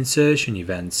deletion and insertion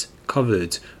events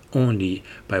covered only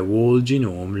by whole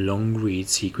genome long-read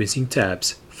sequencing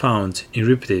TAPS found in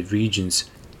repeated regions,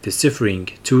 deciphering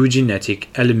two genetic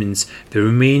elements that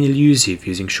remain elusive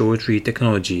using short-read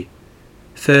technology.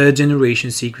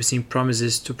 Third-generation sequencing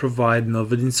promises to provide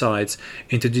novel insights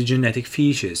into the genetic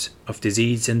features of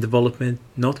disease and development,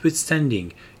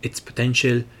 notwithstanding its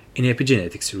potential in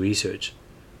epigenetics research.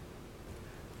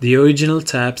 The original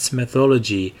TAPS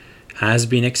methodology has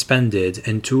been expanded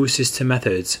in two sister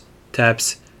methods,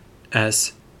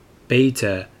 TAPS-S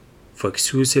beta for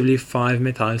exclusively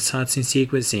 5-methylcytosine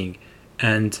sequencing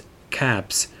and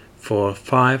CAPS for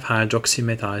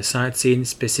 5-hydroxymethylcytosine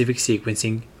specific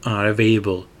sequencing are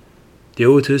available. The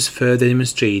authors further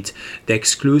demonstrate that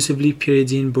exclusively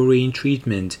pyridine borane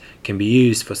treatment can be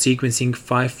used for sequencing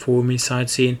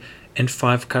 5-4-methylcytosine and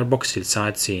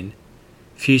 5-carboxylcytosine.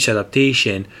 Future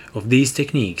adaptation of these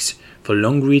techniques for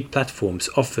long-read platforms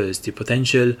offers the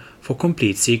potential for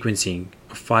complete sequencing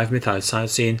of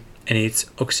 5-methylcytosine and its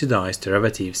oxidized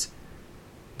derivatives.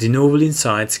 The novel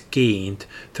insights gained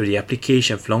through the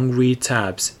application of long-read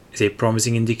TAPS is a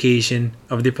promising indication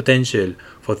of the potential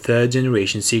for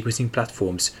third-generation sequencing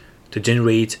platforms to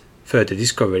generate further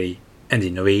discovery and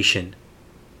innovation.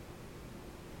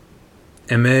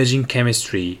 Emerging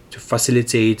chemistry to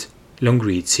facilitate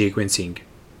long-read sequencing.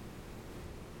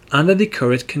 Under the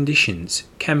current conditions,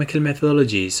 chemical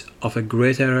methodologies offer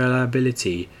greater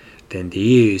reliability than the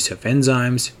use of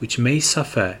enzymes which may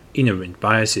suffer inherent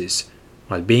biases,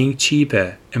 while being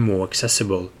cheaper and more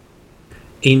accessible.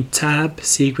 In TAP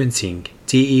sequencing,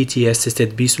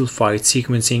 TET-assisted bisulfite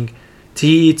sequencing,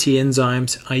 TET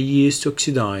enzymes are used to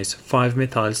oxidize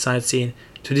 5-methylcytosine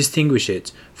to distinguish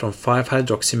it from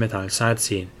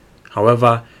 5-hydroxymethylcytosine.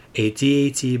 However, a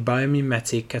DAT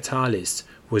biomimetic catalyst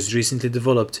was recently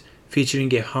developed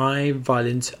featuring a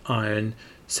high-valent iron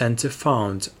center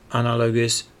found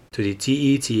analogous to the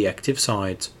TET active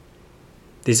site.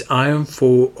 This iron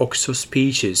 4 oxo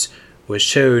species was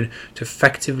shown to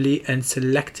effectively and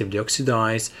selectively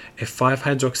oxidize a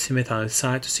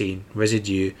 5-hydroxymethyl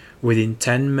residue within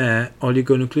 10-mer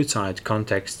oligonucleotide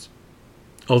context.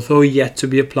 Although yet to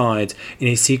be applied in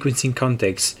a sequencing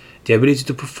context, the ability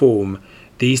to perform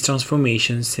these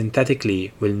transformations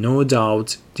synthetically will no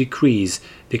doubt decrease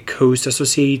the cost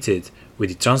associated with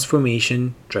the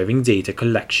transformation driving data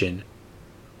collection.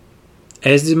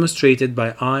 As demonstrated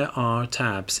by IR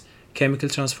tabs, chemical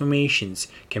transformations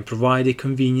can provide a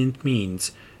convenient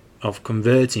means of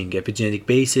converting epigenetic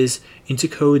bases into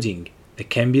coding that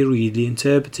can be readily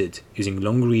interpreted using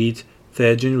long-read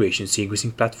third-generation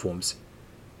sequencing platforms.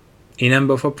 A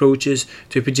number of approaches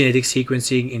to epigenetic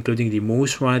sequencing, including the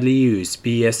most widely used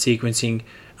BES sequencing,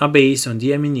 are based on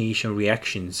deamination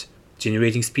reactions,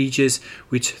 generating speeches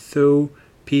which, through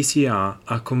PCR,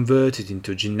 are converted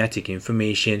into genetic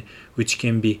information which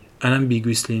can be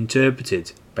unambiguously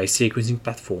interpreted by sequencing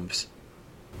platforms.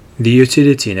 The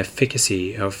utility and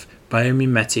efficacy of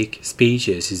biomimetic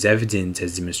speeches is evident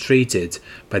as demonstrated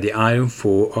by the iron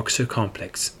 4 oxo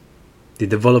complex. The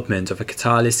development of a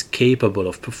catalyst capable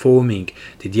of performing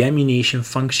the deamination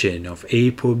function of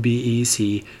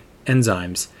ApoBEC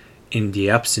enzymes in the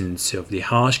absence of the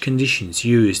harsh conditions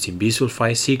used in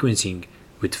bisulfite sequencing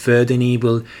would further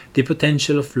enable the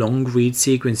potential of long-read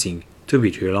sequencing to be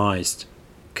realized.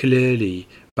 Clearly,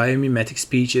 biomimetic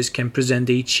speeches can present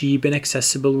a cheap and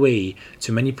accessible way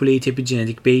to manipulate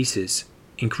epigenetic bases,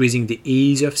 increasing the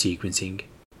ease of sequencing.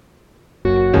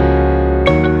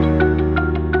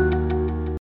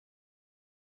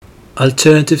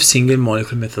 Alternative single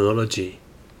molecule methodology.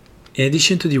 In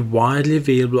addition to the widely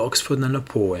available Oxford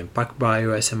Nanopore and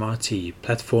PacBio SMRT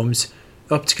platforms,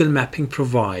 optical mapping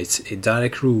provides a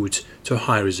direct route to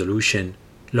high-resolution,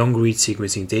 long-read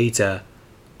sequencing data.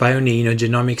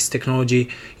 Bionanogenomics technology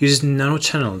uses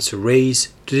nanochannels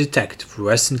arrays to detect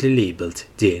fluorescently labeled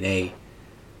DNA.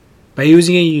 By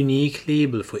using a unique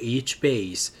label for each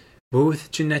base, both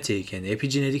genetic and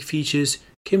epigenetic features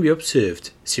can be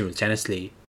observed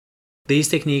simultaneously. This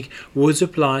technique was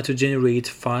applied to generate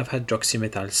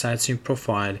 5-hydroxymethylcytosine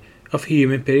profile of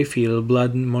human peripheral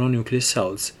blood mononuclear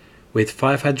cells with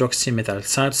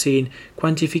 5-hydroxymethylcytosine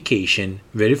quantification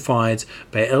verified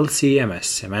by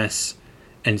LC-MS/MS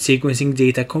and sequencing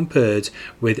data compared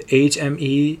with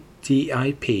HME-DIP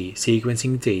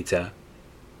sequencing data.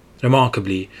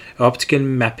 Remarkably, optical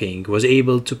mapping was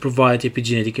able to provide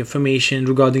epigenetic information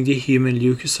regarding the human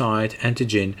leukocyte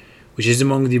antigen, which is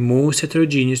among the most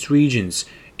heterogeneous regions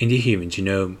in the human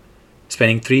genome,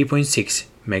 spanning 3.6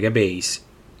 megabase.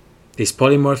 This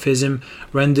polymorphism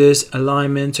renders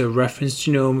alignment of reference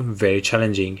genome very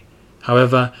challenging.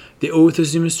 However, the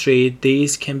authors demonstrate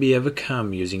these can be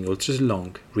overcome using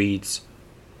ultra-long reads.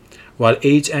 While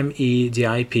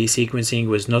HME-DIP sequencing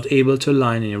was not able to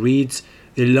align in reads,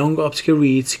 the long optical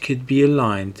reads could be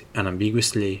aligned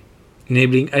unambiguously,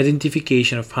 enabling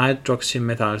identification of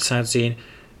hydroxymethylcytosine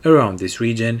around this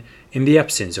region in the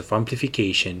absence of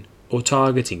amplification or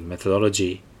targeting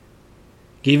methodology.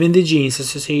 Given the gene's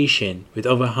association with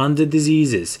over 100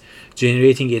 diseases,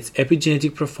 generating its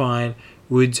epigenetic profile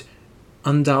would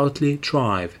undoubtedly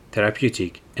drive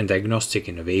therapeutic and diagnostic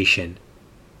innovation.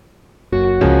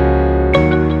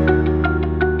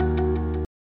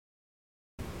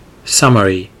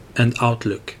 Summary and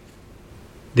outlook.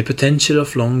 The potential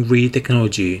of long-read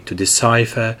technology to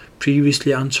decipher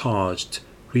previously uncharted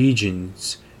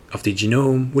regions of the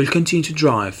genome will continue to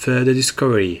drive further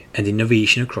discovery and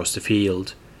innovation across the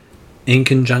field. In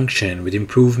conjunction with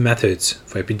improved methods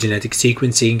for epigenetic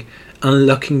sequencing,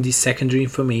 unlocking the secondary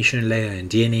information layer in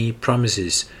DNA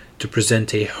promises to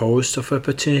present a host of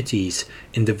opportunities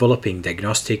in developing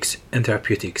diagnostics and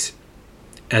therapeutics,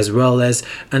 as well as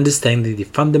understanding the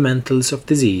fundamentals of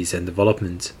disease and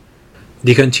development.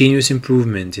 The continuous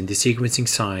improvement in the sequencing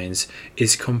science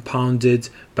is compounded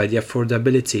by the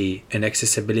affordability and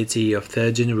accessibility of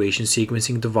third-generation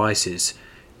sequencing devices,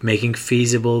 making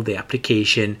feasible the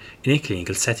application in a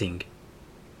clinical setting.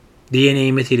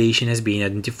 DNA methylation has been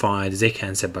identified as a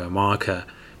cancer biomarker,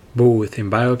 both in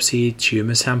biopsy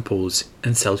tumor samples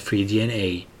and cell-free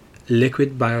DNA.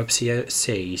 Liquid biopsy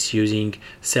assays using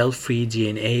cell-free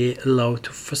DNA allow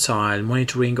to facile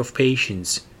monitoring of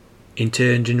patients, in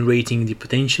turn generating the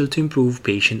potential to improve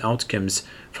patient outcomes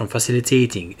from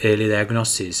facilitating early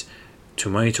diagnosis to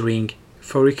monitoring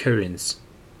for recurrence.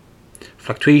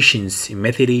 Fluctuations in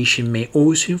methylation may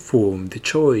also inform the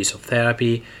choice of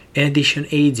therapy, in addition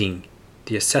aiding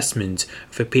the assessment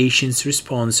of a patient's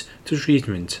response to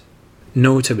treatment.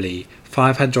 Notably,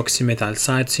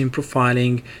 5-hydroxymethylcytosine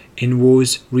profiling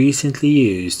was recently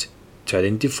used to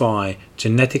identify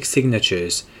genetic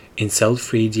signatures in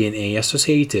cell-free DNA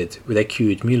associated with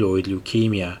acute myeloid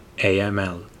leukemia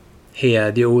 (AML).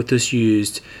 Here, the authors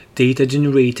used data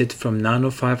generated from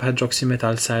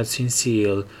nano-5-hydroxymethylcytosine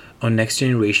seal on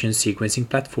next-generation sequencing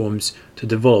platforms to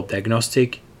develop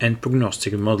diagnostic and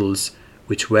prognostic models,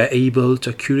 which were able to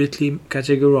accurately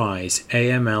categorize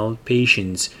AML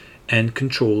patients and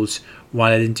controls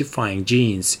while identifying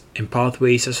genes and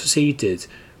pathways associated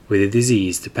with the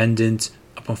disease dependent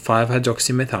upon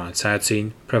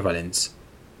 5-hydroxymethylcytosine prevalence.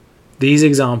 These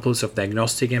examples of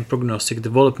diagnostic and prognostic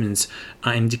developments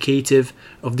are indicative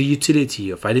of the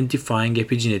utility of identifying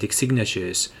epigenetic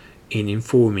signatures in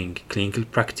informing clinical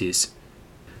practice.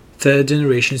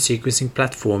 Third-generation sequencing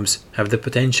platforms have the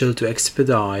potential to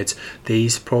expedite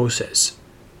this process,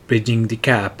 bridging the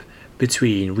gap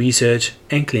between research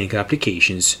and clinical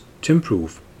applications to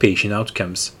improve patient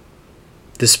outcomes.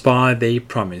 Despite their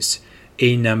promise,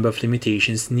 a number of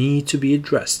limitations need to be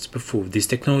addressed before this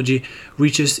technology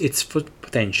reaches its full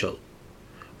potential.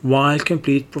 While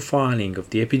complete profiling of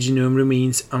the epigenome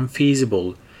remains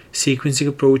unfeasible, sequencing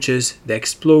approaches that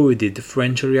explore the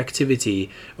differential reactivity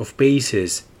of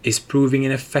bases is proving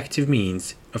an effective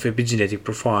means of epigenetic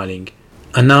profiling.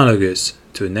 Analogous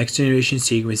to next-generation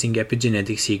sequencing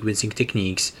epigenetic sequencing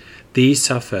techniques, these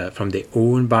suffer from their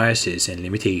own biases and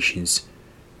limitations.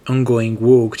 Ongoing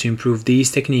work to improve these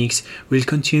techniques will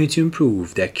continue to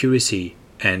improve the accuracy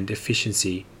and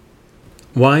efficiency.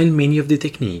 While many of the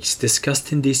techniques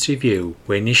discussed in this review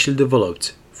were initially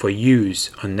developed for use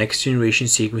on next-generation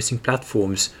sequencing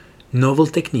platforms, novel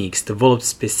techniques developed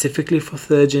specifically for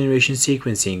third-generation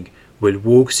sequencing will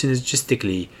work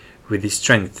synergistically with the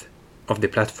strength of the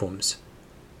platforms.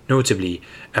 Notably,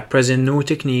 at present no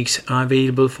techniques are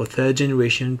available for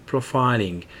third-generation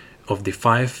profiling of the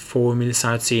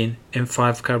 5,4-methylcytosine and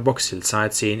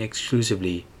 5-carboxyl-cytosine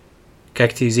exclusively.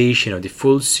 Characterization of the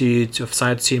full suite of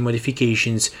cytosine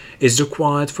modifications is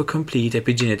required for complete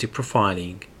epigenetic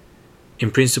profiling. In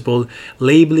principle,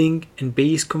 labeling and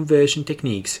base conversion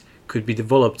techniques could be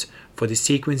developed for the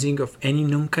sequencing of any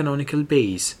non-canonical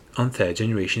base on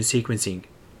third-generation sequencing.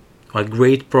 While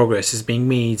great progress is being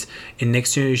made in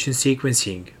next-generation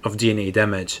sequencing of DNA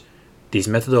damage, this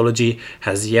methodology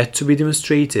has yet to be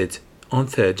demonstrated on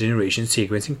third-generation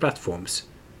sequencing platforms.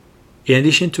 In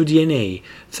addition to DNA,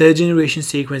 third-generation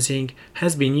sequencing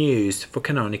has been used for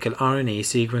canonical RNA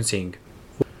sequencing.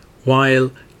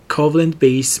 While covalent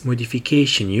base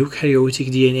modification eukaryotic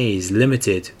DNA is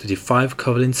limited to the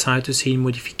 5-covalent cytosine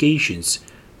modifications,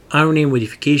 RNA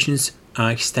modifications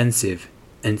are extensive,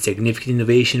 and significant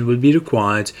innovation will be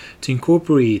required to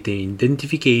incorporate the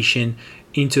identification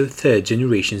into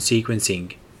third-generation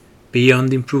sequencing.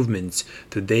 Beyond improvements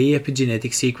to their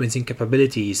epigenetic sequencing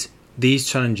capabilities, these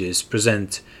challenges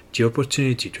present the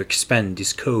opportunity to expand the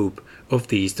scope of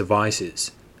these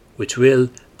devices, which will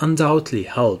undoubtedly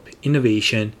help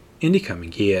innovation in the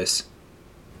coming years.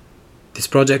 This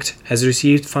project has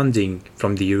received funding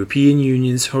from the European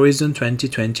Union's Horizon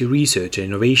 2020 Research and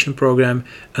Innovation Programme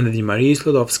under the Marie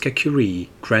Sklodowska-Curie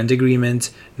Grant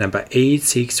Agreement number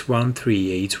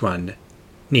 861381,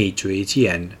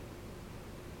 NATO-ATN.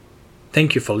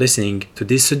 Thank you for listening to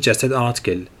this suggested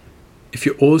article. If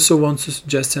you also want to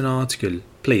suggest an article,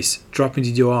 please drop me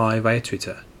the DOI via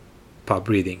Twitter. Pub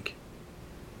Reading.